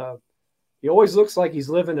he always looks like he's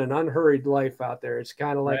living an unhurried life out there. It's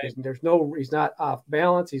kind of like he's not off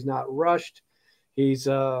balance. He's not rushed. He's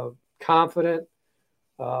confident.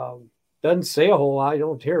 Doesn't say a whole lot. You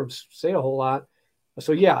don't hear him say a whole lot.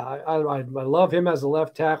 So yeah, I love him as a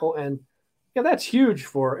left tackle, and yeah, that's huge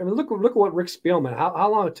for. I mean, look at what Rick Spielman.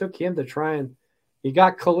 How long it took him to try and. He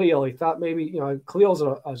got Khalil. He thought maybe Khalil's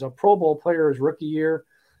a Pro Bowl player his rookie year,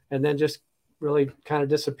 and then just really kind of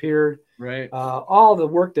disappeared. Right. All the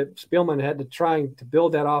work that Spielman had to trying to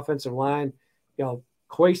build that offensive line.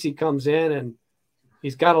 Kwesi comes in and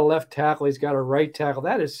he's got a left tackle. He's got a right tackle.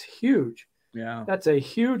 That is huge. Yeah. That's a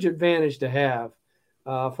huge advantage to have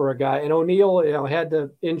for a guy. And O'Neal, had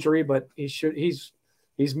the injury, but he's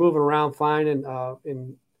moving around fine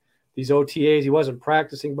in these OTAs. He wasn't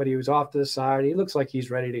practicing, but he was off to the side. He looks like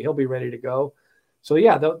he'll be ready to go. So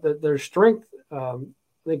yeah, their strength, I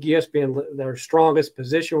think ESPN, their strongest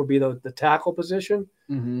position would be the tackle position.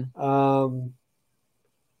 Mm-hmm.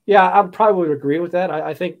 Yeah, I probably would agree with that.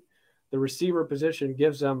 I think the receiver position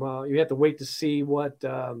gives them, you have to wait to see what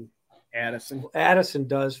Addison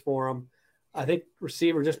does for them. I think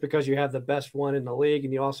receiver, just because you have the best one in the league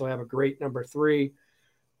and you also have a great number 3,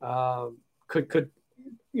 could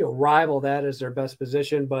rival that as their best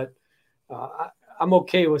position. But I'm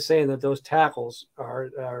okay with saying that those tackles are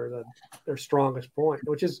their strongest point,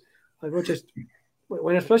 which is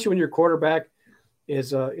especially when your quarterback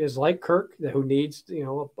is like Kirk, who needs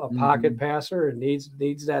a pocket passer and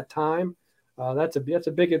needs that time. That's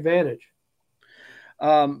a big advantage.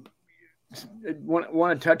 I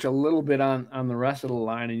want to touch a little bit on the rest of the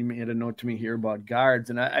line, and you made a note to me here about guards,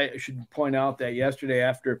 and I should point out that yesterday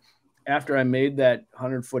after I made that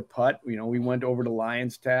 100-foot putt, we went over to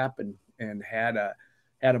Lions Tap and had a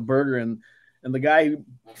burger, and the guy who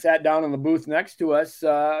sat down in the booth next to us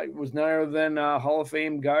was none other than Hall of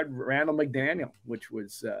Fame guard Randall McDaniel, which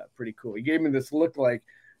was pretty cool. He gave me this look like,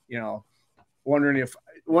 wondering if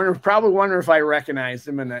I recognized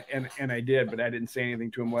him, and I did, but I didn't say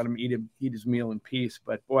anything to him. Let him eat his meal in peace.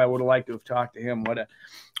 But boy, I would have liked to have talked to him. What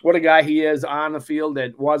a guy he is on the field,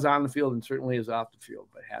 that was on the field, and certainly is off the field.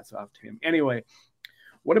 But hats off to him. Anyway,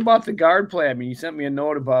 what about the guard play? I mean, you sent me a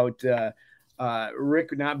note about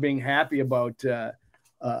Rick not being happy about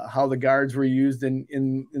how the guards were used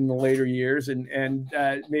in the later years, and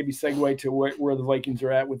maybe segue to where the Vikings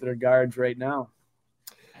are at with their guards right now.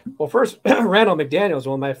 Well, first, Randall McDaniel is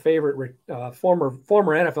one of my favorite former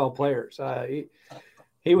NFL players.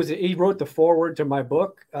 He wrote the foreword to my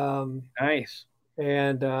book. Nice.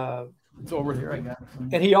 And it's over here. I got it.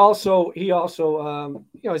 And he also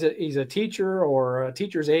he's a teacher or a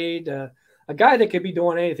teacher's aide, a guy that could be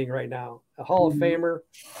doing anything right now. A Hall of Famer,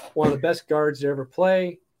 one of the best guards to ever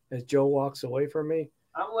play. As Joe walks away from me,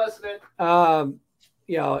 I'm listening.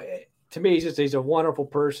 To me, he's a wonderful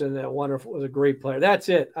person. Was a great player. That's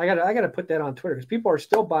it. I gotta put that on Twitter because people are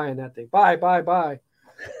still buying that thing. Buy.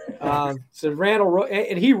 So Randall wrote,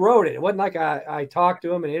 and he wrote it. It wasn't like I talked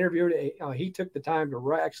to him and interviewed it. He took the time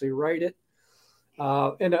to actually write it.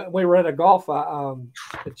 And we were at a golf a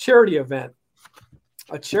charity event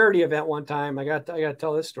one time. I got to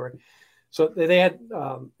tell this story. So they had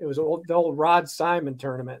it was the old Rod Simon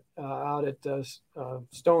tournament out at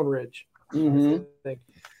Stone Ridge. Mm-hmm. I think.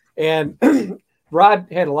 And Rod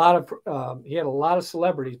had a lot of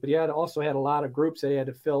celebrities, but he also had a lot of groups that he had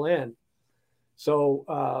to fill in.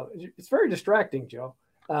 So it's very distracting, Joe.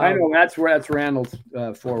 I know that's Randall's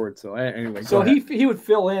forward. So anyway, so he would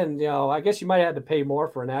fill in. I guess you might have to pay more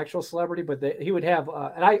for an actual celebrity, but he would have.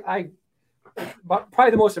 And I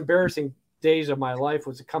probably the most embarrassing days of my life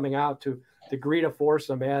was coming out to greet a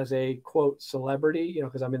foursome as a quote celebrity,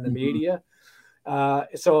 because I'm in the media.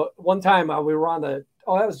 So one time we were on that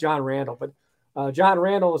was John Randall, but John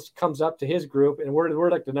Randall comes up to his group, and we're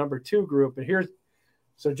like the number 2 group. And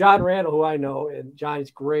so John Randall, who I know, and Johnny's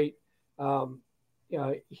great.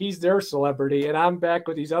 He's their celebrity, and I'm back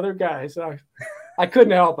with these other guys. I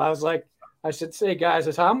couldn't help. I was like, I said, say, guys,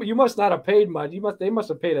 you must not have paid much. They must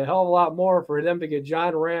have paid a hell of a lot more for them to get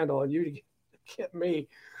John Randall and you to get me.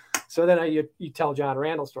 So then you tell John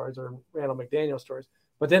Randall stories or Randall McDaniel stories.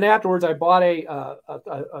 But then afterwards, I bought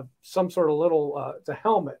some sort of little it's a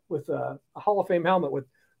helmet with a Hall of Fame helmet with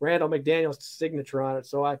Randall McDaniel's signature on it.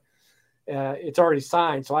 So it's already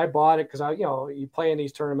signed. So I bought it because you play in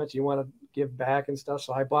these tournaments, you want to give back and stuff.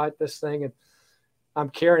 So I bought this thing and I'm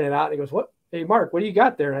carrying it out. And he goes, "What? Hey, Mark, what do you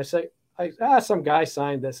got there?" And I say, some guy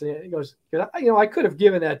signed this. And he goes, I could have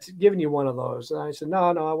given you one of those. And I said, no,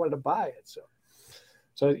 I wanted to buy it.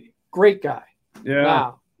 So great guy. Yeah.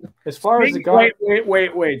 Now, as far as the guard.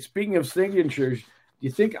 Wait. Speaking of signatures, do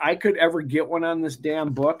you think I could ever get one on this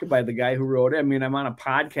damn book by the guy who wrote it? I mean, I'm on a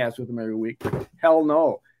podcast with him every week. Hell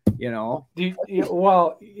no. Well,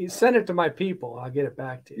 you send it to my people. I'll get it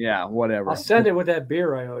back to you. Yeah, whatever. I'll send it with that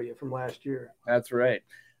beer I owe you from last year. That's right.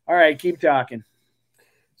 All right, keep talking.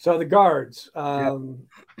 So the guards, well,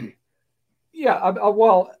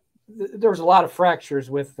 there was a lot of fractures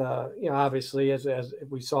with, obviously as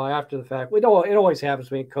we saw after the fact. It always happens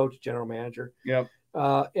between coach, general manager. Yep.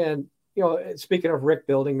 And speaking of Rick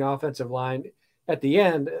building the offensive line, at the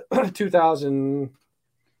end,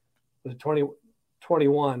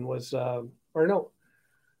 2021 was, the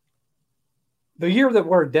year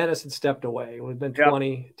where Dennis had stepped away. It would have been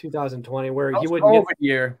 2020, where he wouldn't get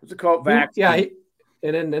year. It was a COVID vaccine. Yeah.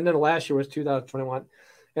 And then last year was 2021.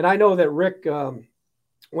 And I know that Rick,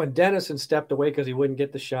 when Dennison stepped away because he wouldn't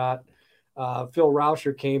get the shot, Phil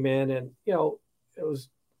Rauscher came in and, it was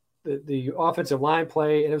the offensive line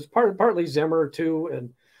play. And it was partly Zimmer too.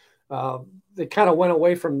 And they kind of went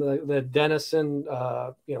away from the Dennison,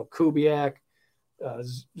 Kubiak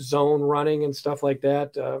zone running and stuff like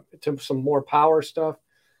that to some more power stuff.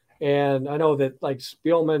 And I know that like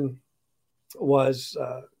Spielman was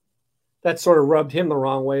that sort of rubbed him the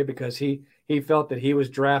wrong way because he felt that he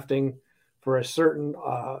was drafting for a certain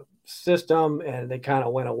system and they kind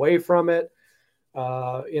of went away from it.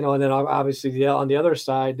 And then obviously on the other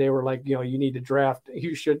side, they were like, you need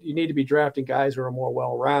to be drafting guys who are more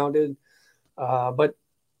well-rounded. But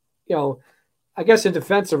I guess in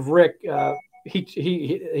defense of Rick,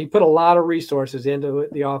 he put a lot of resources into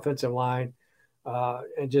the offensive line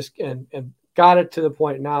and got it to the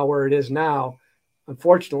point now where it is now.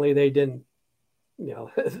 Unfortunately, they didn't,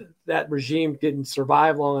 that regime didn't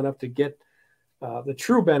survive long enough to get the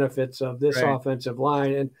true benefits of this offensive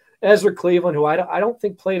line. And Ezra Cleveland, who I don't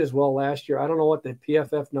think played as well last year. I don't know what the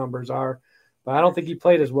PFF numbers are, but I don't think he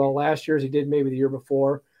played as well last year as he did maybe the year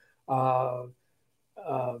before.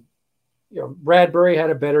 Bradbury had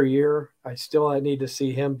a better year. I need to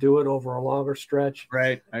see him do it over a longer stretch.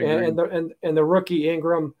 Right. I agree. And the rookie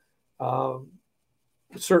Ingram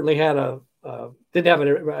certainly had didn't have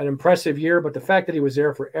an impressive year, but the fact that he was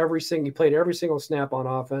there for he played every single snap on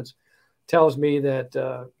offense tells me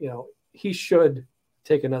that, he should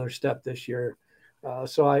take another step this year.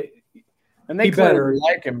 And they clearly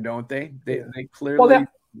like him, don't they? They clearly,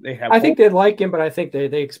 they have. I think they like him, but I think they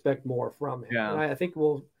expect more from him. Yeah. And I think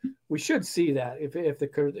we should see that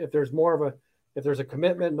if there's more of if there's a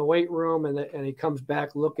commitment in the weight room and he comes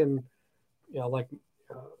back looking, like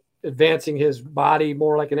advancing his body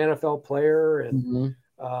more like an NFL player, and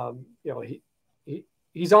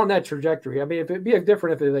he's on that trajectory. I mean, if it'd be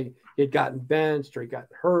different if he'd gotten benched or he got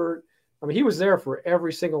hurt. I mean, he was there for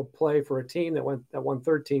every single play for a team that won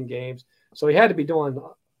 13 games, so he had to be doing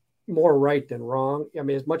more right than wrong. I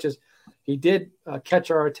mean, as much as he did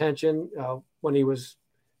catch our attention when he was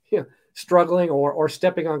struggling or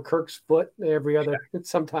stepping on Kirk's foot every other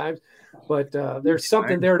sometimes, but there's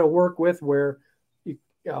something there to work with where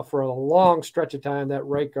for a long stretch of time that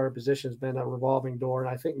right guard position has been a revolving door,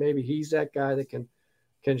 and I think maybe he's that guy that can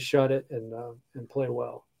shut it and play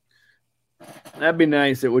well. That'd be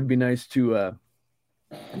nice. It would be nice to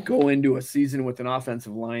go into a season with an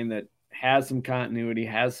offensive line that has some continuity,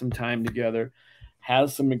 has some time together,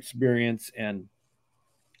 has some experience, and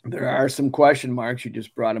there are some question marks. You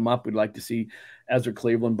just brought them up. We'd like to see Ezra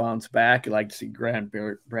Cleveland bounce back. I'd like to see Garrett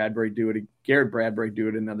Bradbury do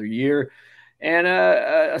it another year, and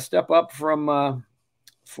a step up from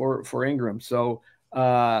for Ingram. So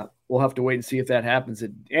we'll have to wait and see if that happens.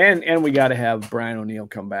 And we got to have Brian O'Neill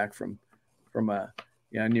come back from a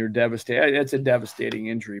near devastating. It's a devastating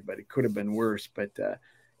injury, but it could have been worse. But that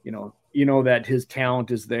his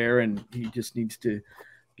talent is there, and he just needs to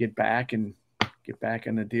get back in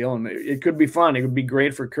the deal. And it could be fun. It would be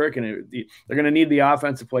great for Kirk, and they're going to need the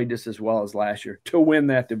offensive play just as well as last year to win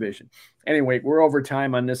that division. Anyway, we're over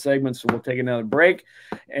time on this segment, so we'll take another break,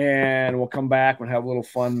 and we'll come back and have a little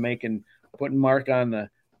fun putting Mark on the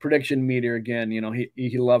prediction meter again.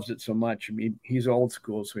 He loves it so much. I mean, he's old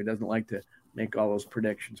school, so he doesn't like to make all those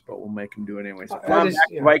predictions, but we'll make him do it anyways.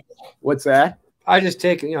 What's that? I just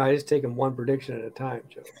take him one prediction at a time,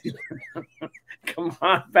 Joe. Come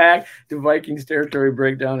on back to Vikings territory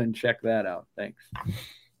breakdown and check that out. Thanks.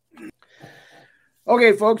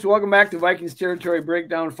 Okay, folks, welcome back to Vikings territory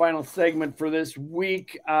breakdown. Final segment for this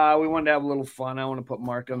week. We wanted to have a little fun. I want to put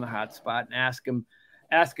Mark on the hot spot and ask him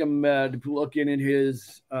to look in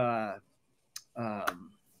his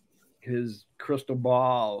crystal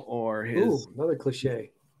ball or his another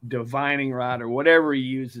cliche divining rod or whatever he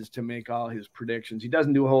uses to make all his predictions. He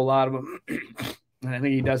doesn't do a whole lot of them. I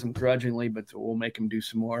think he does them grudgingly, but we'll make him do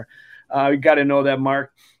some more. You got to know that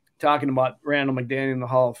Mark. Talking about Randall McDaniel in the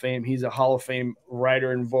Hall of Fame, he's a Hall of Fame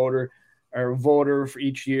writer and voter for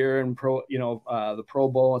each year and the Pro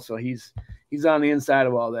Bowl. So he's on the inside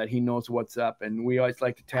of all that. He knows what's up, and we always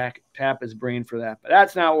like to tap his brain for that. But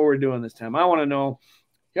that's not what we're doing this time. I want to know.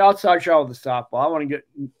 I'll start you out with the softball. I want to get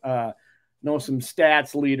know some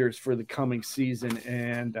stats leaders for the coming season,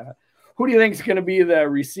 and who do you think is going to be the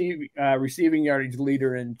receiving yardage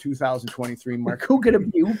leader in 2023, Mark? Who could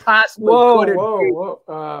it be? Who possibly could it be?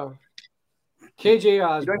 Whoa. KJ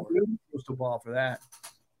Osborne. You don't need a crystal ball for that.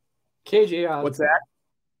 KJ Osborne. What's that?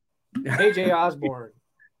 KJ Osborne.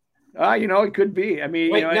 It could be. I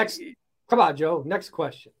mean, next. Come on, Joe. Next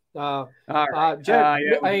question. A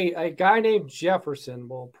guy named Jefferson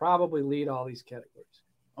will probably lead all these categories.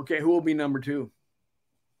 Okay, who will be number 2?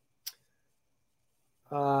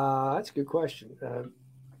 That's a good question.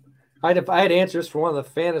 I had answers for one of the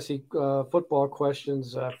fantasy football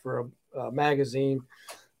questions for a magazine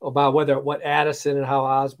about what Addison and how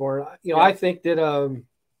Osborne. I think that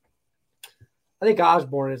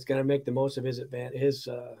Osborne is going to make the most of his advantage.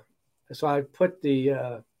 So I put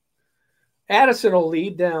the Addison will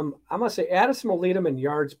lead them. I'm going to say Addison will lead them in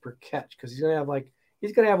yards per catch because he's going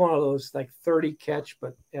to have one of those 30 catch,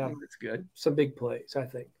 but that's good. Some big plays, I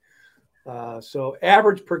think. So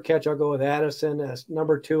average per catch, I'll go with Addison as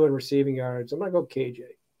number 2 in receiving yards. I'm going to go KJ.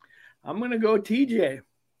 I'm going to go TJ.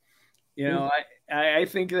 I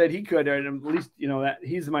think that he could, or at least, that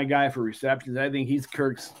he's my guy for receptions. I think he's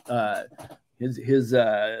Kirk's, his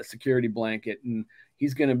security blanket, and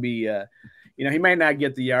he's going to be, he might not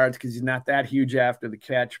get the yards because he's not that huge after the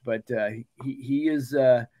catch, but he is,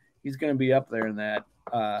 he's going to be up there in that.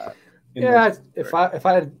 If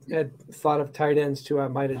I had thought of tight ends too, I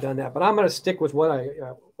might have done that. But I'm going to stick with what I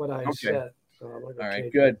said. So all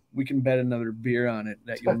right, good. We can bet another beer on it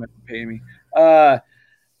that you'll never pay me.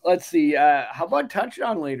 Let's see. How about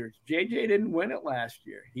touchdown leaders? JJ didn't win it last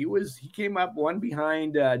year. He came up one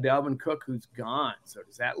behind Dalvin Cook, who's gone. So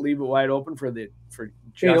does that leave it wide open for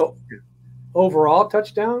Justin? Overall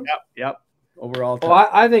touchdown? Yep. Overall. Well,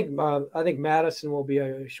 I think Madison will be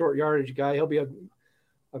a short yardage guy. He'll be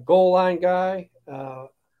a goal line guy.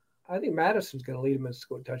 I think Madison's going to lead him in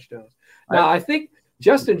score touchdowns. Now, I think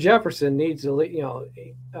Justin Jefferson needs to lead,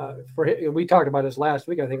 we talked about this last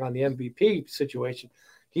week, I think, on the MVP situation.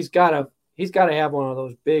 He's got to have one of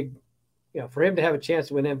those big, for him to have a chance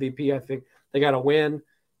to win MVP, I think they got to win,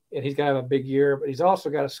 and he's got to have a big year, but he's also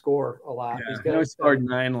got to score a lot. Yeah, he scored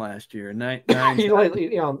 9 last year. Nine. He's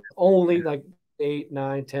only like 8,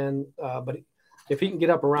 9, 10, but if he can get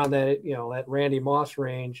up around that, that Randy Moss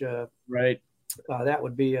range, right, that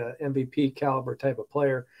would be a MVP caliber type of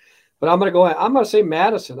player. But I'm going to say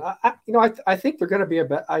Madison. I think they're going to be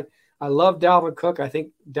I love Dalvin Cook. I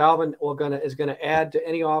think Dalvin is going to add to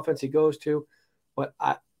any offense he goes to. But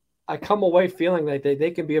I come away feeling like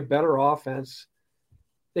they can be a better offense.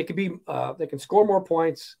 They can score more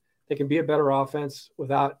points. They can be a better offense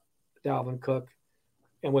without Dalvin Cook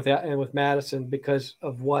and with Madison because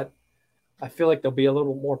of what I feel like they'll be a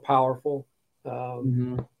little more powerful.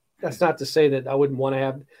 That's not to say that I wouldn't want to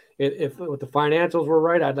have if the financials were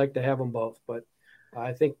right, I'd like to have them both. But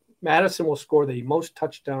I think Madison will score the most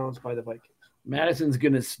touchdowns by the Vikings. Madison's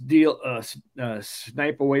going to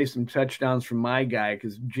snipe away some touchdowns from my guy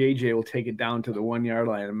because JJ will take it down to the 1 yard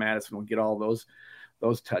line, and Madison will get all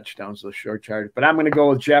those touchdowns, those short charges. But I'm going to go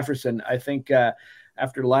with Jefferson. I think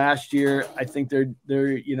after last year, I think they're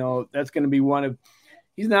that's going to be one of.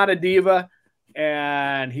 He's not a diva,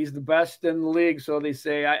 and he's the best in the league. So they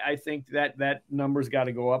say. I think that number's got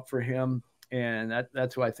to go up for him, and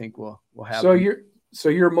that's who I think will happen. So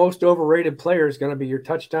your most overrated player is going to be your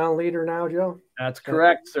touchdown leader now, Joe? That's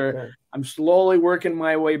correct, sir. Okay. I'm slowly working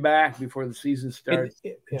my way back before the season starts.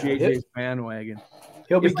 JJ's bandwagon.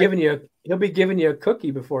 He'll be giving you a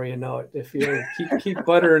cookie before you know it if you keep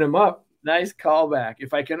buttering him up. Nice callback.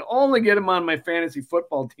 If I can only get him on my fantasy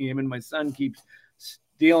football team, and my son keeps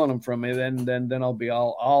stealing them from me, then I'll be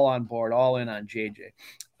all on board, all in on JJ.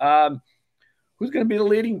 Who's going to be the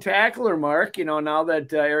leading tackler, Mark? Now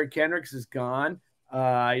that Eric Kendricks is gone,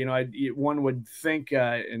 one would think,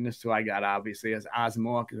 and this is who I got obviously as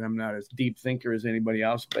Asamoah, because I'm not as deep thinker as anybody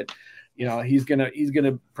else, but he's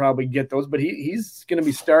gonna probably get those. But he's gonna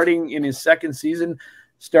be starting in his second season,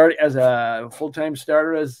 start as a full-time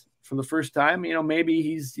starter for the first time. Maybe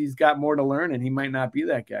he's got more to learn, and he might not be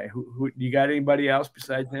that guy. Who you got? Anybody else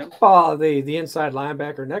besides him? Oh, the inside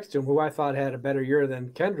linebacker next to him, who I thought had a better year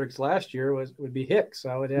than Kendricks last year, would be Hicks.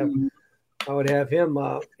 I would have him.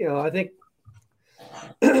 I think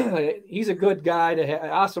he's a good guy to have.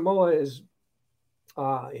 Asamoah is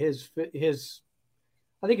his.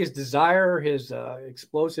 I think his desire, his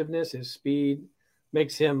explosiveness, his speed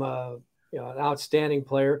makes him an outstanding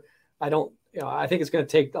player. I think it's going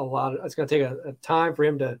to take it's going to take a time for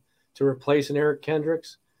him to replace an Eric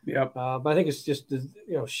Kendricks. Yep. But I think it's just the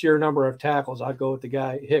sheer number of tackles. I'd go with the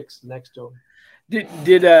guy Hicks next to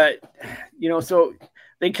him. So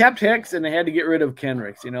they kept Hicks and they had to get rid of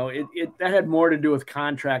Kendricks. That had more to do with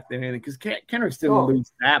contract than anything, because Kendricks didn't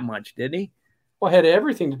lose that much, did he? Well, it had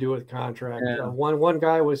everything to do with contract. Yeah. One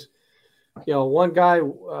guy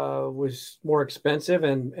was more expensive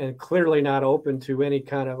and clearly not open to any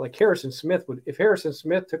kind of, like Harrison Smith would. If Harrison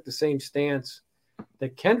Smith took the same stance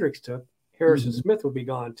that Kendricks took, Harrison Smith would be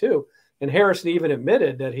gone too. And Harrison even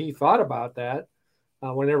admitted that he thought about that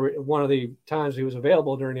whenever one of the times he was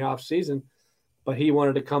available during the off season, but he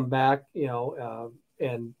wanted to come back,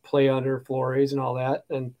 and play under Flores and all that.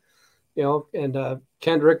 And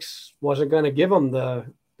Kendricks wasn't going to give him the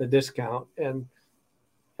discount. And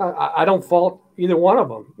I don't fault either one of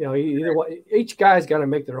them. Each guy's got to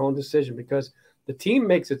make their own decision, because the team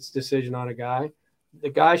makes its decision on a guy. The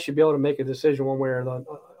guy should be able to make a decision one way or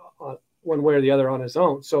the other on his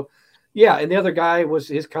own. So, yeah, and the other guy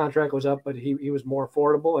his contract was up, but he was more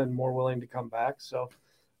affordable and more willing to come back. So,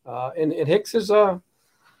 and Hicks is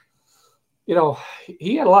he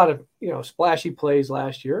had a lot of splashy plays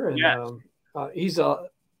last year, and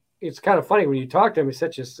it's kind of funny when you talk to him. He's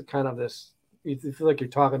such a kind of this. You feel like you're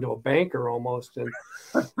talking to a banker almost, and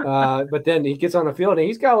but then he gets on the field and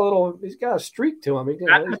he's got a streak to him.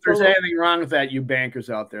 Not if there's anything wrong with that, you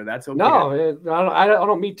bankers out there. That's okay. No, I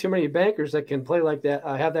don't meet too many bankers that can play like that.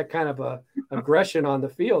 Have that kind of aggression on the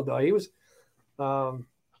field, though. He was,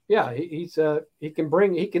 he can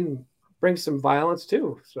bring some violence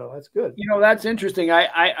too. So that's good. That's interesting.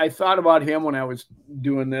 I thought about him when I was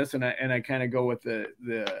doing this, and I kind of go with the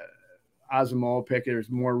Asamoah pick. There's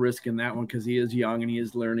more risk in that one because he is young and he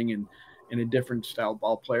is learning and a different style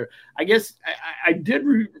ball player. I guess I did,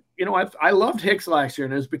 I loved Hicks last year,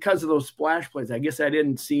 and it was because of those splash plays. I guess I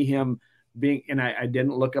didn't see him being, and I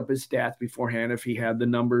didn't look up his stats beforehand if he had the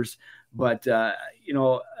numbers, but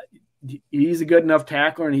he's a good enough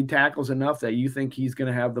tackler and he tackles enough that you think he's going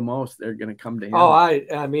to have the most. They're going to come to him. Oh,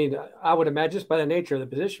 I mean, I would imagine just by the nature of the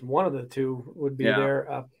position, one of the two would be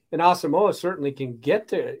there. And Asamoah certainly can get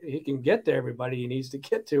to everybody he needs to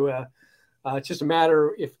get to. It's just a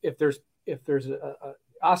matter if there's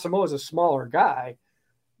Asamoah is a smaller guy.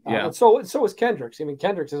 And so is Kendricks. I mean,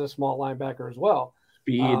 Kendricks is a small linebacker as well.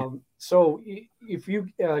 Speed. So if you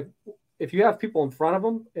have people in front of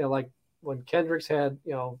him, like when Kendricks had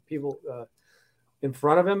people in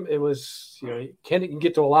front of him, it was he can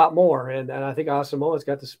get to a lot more. And I think Asamoah's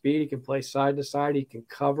got the speed. He can play side to side. He can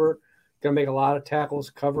cover. Going to make a lot of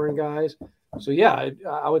tackles covering guys. So yeah,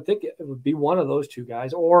 I would think it would be one of those two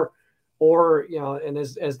guys, or and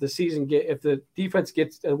as the season if the defense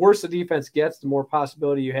gets, the worse the defense gets, the more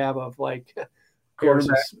possibility you have of like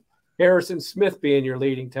Harrison Smith being your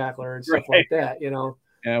leading tackler and stuff like that.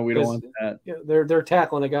 Yeah, we don't want that. They're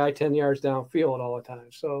tackling a guy 10 yards downfield all the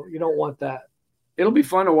time, so you don't want that. It'll be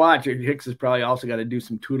fun to watch. Hicks has probably also got to do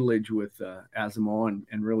some tutelage with Asamoah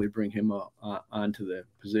and really bring him onto the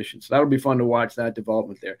position. So that'll be fun to watch that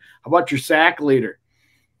development there. How about your sack leader?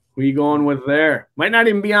 Who are you going with there? Might not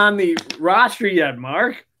even be on the roster yet,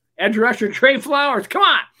 Mark. Edge rusher Trey Flowers. Come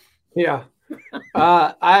on. Yeah.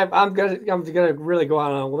 I'm gonna really go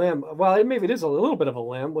out on a limb. Well, maybe it is a little bit of a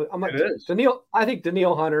limb. I think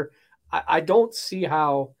Danielle Hunter. I don't see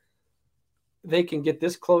how they can get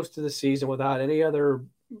this close to the season without any other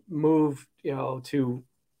move, to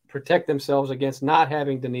protect themselves against not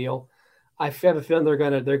having Danielle. I have a feeling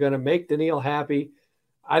they're gonna make Danielle happy.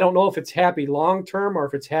 I don't know if it's happy long term or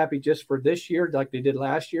if it's happy just for this year, like they did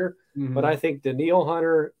last year. Mm-hmm. But I think Danielle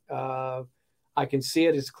Hunter, I can see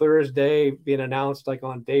it as clear as day being announced like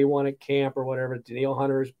on day one at camp or whatever. Danielle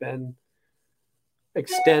Hunter has been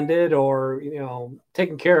extended or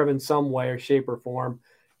taken care of in some way or shape or form.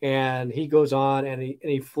 and he goes on and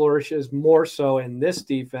he flourishes more so in this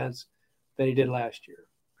defense than he did last year.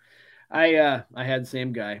 I had the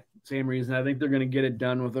same guy, same reason. I think they're going to get it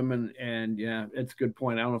done with him, and yeah, it's a good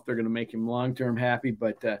point. I don't know if they're going to make him long term happy,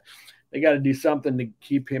 but they got to do something to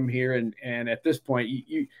keep him here. And at this point,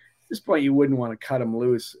 you wouldn't want to cut him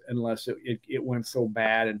loose unless it went so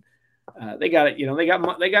bad. And they got it.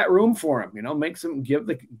 They got room for him. Make some give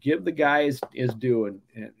the guy his due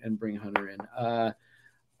and bring Hunter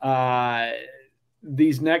in.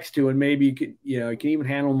 These next two, and maybe you can even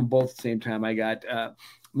handle them both at the same time. I got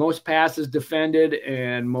most passes defended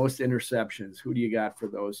and most interceptions. Who do you got for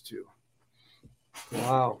those two?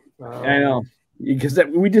 Wow. I know, because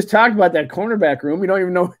we just talked about that cornerback room. We don't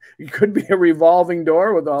even know. It could be a revolving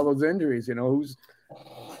door with all those injuries. Who's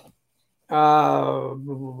I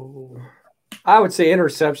would say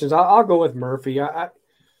interceptions. I'll go with Murphy. I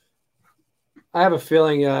have a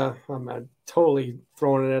feeling I'm not totally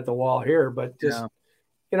throwing it at the wall here, but just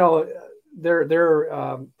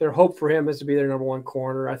their hope for him is to be their number one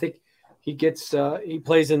corner. I think he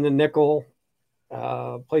plays in the nickel,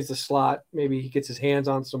 plays the slot. Maybe he gets his hands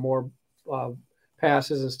on some more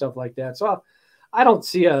passes and stuff like that. So I don't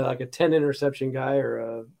see a 10 interception guy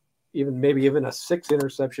or even a 6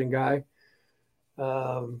 interception guy.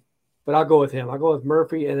 But I'll go with him. I'll go with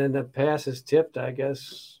Murphy, and then the pass is tipped, I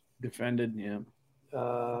guess. Defended, yeah.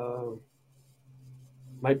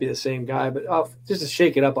 Might be the same guy, but just to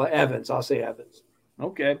shake it up, Evans. I'll say Evans.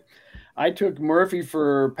 Okay. I took Murphy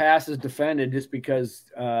for passes defended just because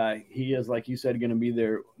he is, like you said, going to be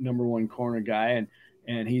their number one corner guy,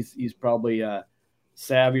 and he's probably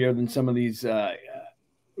savvier than some of these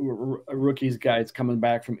rookies guys coming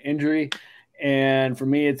back from injury. And for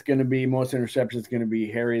me, it's going to be most interceptions going to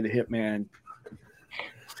be Harry the Hitman,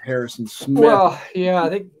 Harrison Smith. Well, yeah, I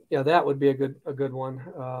think that would be a good one.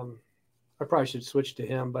 I probably should switch to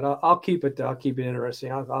him, but I'll keep it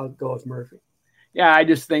interesting. I'll go with Murphy. Yeah, I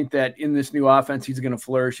just think that in this new offense, he's going to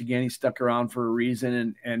flourish again. He's stuck around for a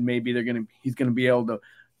reason, and maybe he's going to be able to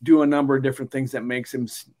do a number of different things that makes him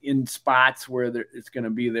in spots where it's going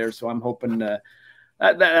to be there. So I'm hoping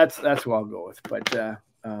that's who I'll go with. But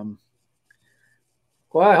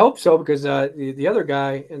well, I hope so, because the other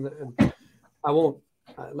guy, I'm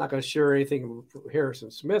not going to share anything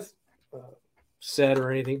Harrison Smith said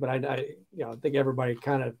or anything, but I think everybody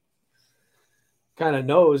kind of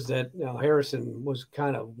knows that Harrison was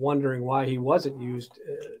kind of wondering why he wasn't used.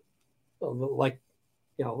 He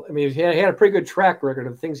had a pretty good track record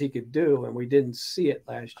of things he could do, and we didn't see it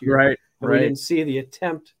last year. Right. We didn't see the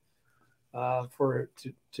attempt to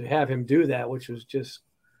have him do that, which was just,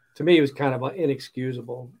 to me, it was kind of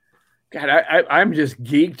inexcusable. God, I'm just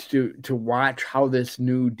geeked to watch how this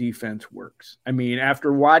new defense works. I mean,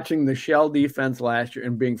 after watching the shell defense last year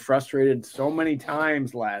and being frustrated so many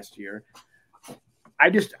times last year, I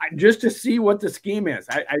just to see what the scheme is.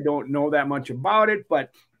 I don't know that much about it,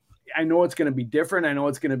 but I know it's going to be different. I know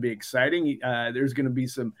it's going to be exciting. There's going to be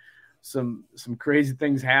some crazy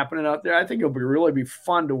things happening out there. I think it'll really be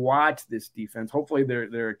fun to watch this defense. Hopefully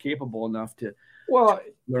they're capable enough to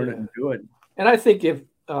learn it and do it. And I think if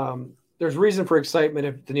there's reason for excitement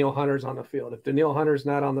if Danielle Hunter's on the field. If Danielle Hunter's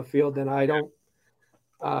not on the field, then I don't.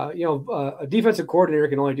 A defensive coordinator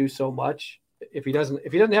can only do so much. If he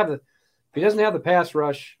doesn't have the pass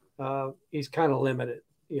rush, he's kind of limited,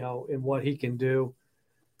 in what he can do.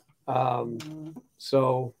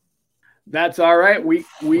 So that's all right. We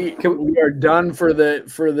are done for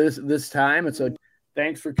this time, and so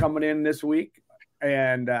thanks for coming in this week,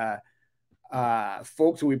 and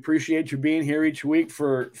folks, we appreciate you being here each week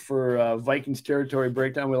for Vikings territory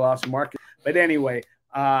breakdown. We lost Mark, but anyway,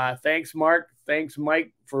 thanks Mark, thanks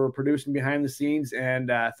Mike for producing behind the scenes, and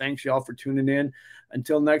thanks y'all for tuning in.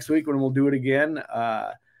 Until next week when we'll do it again.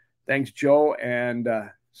 Thanks Joe, and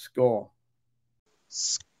Skol.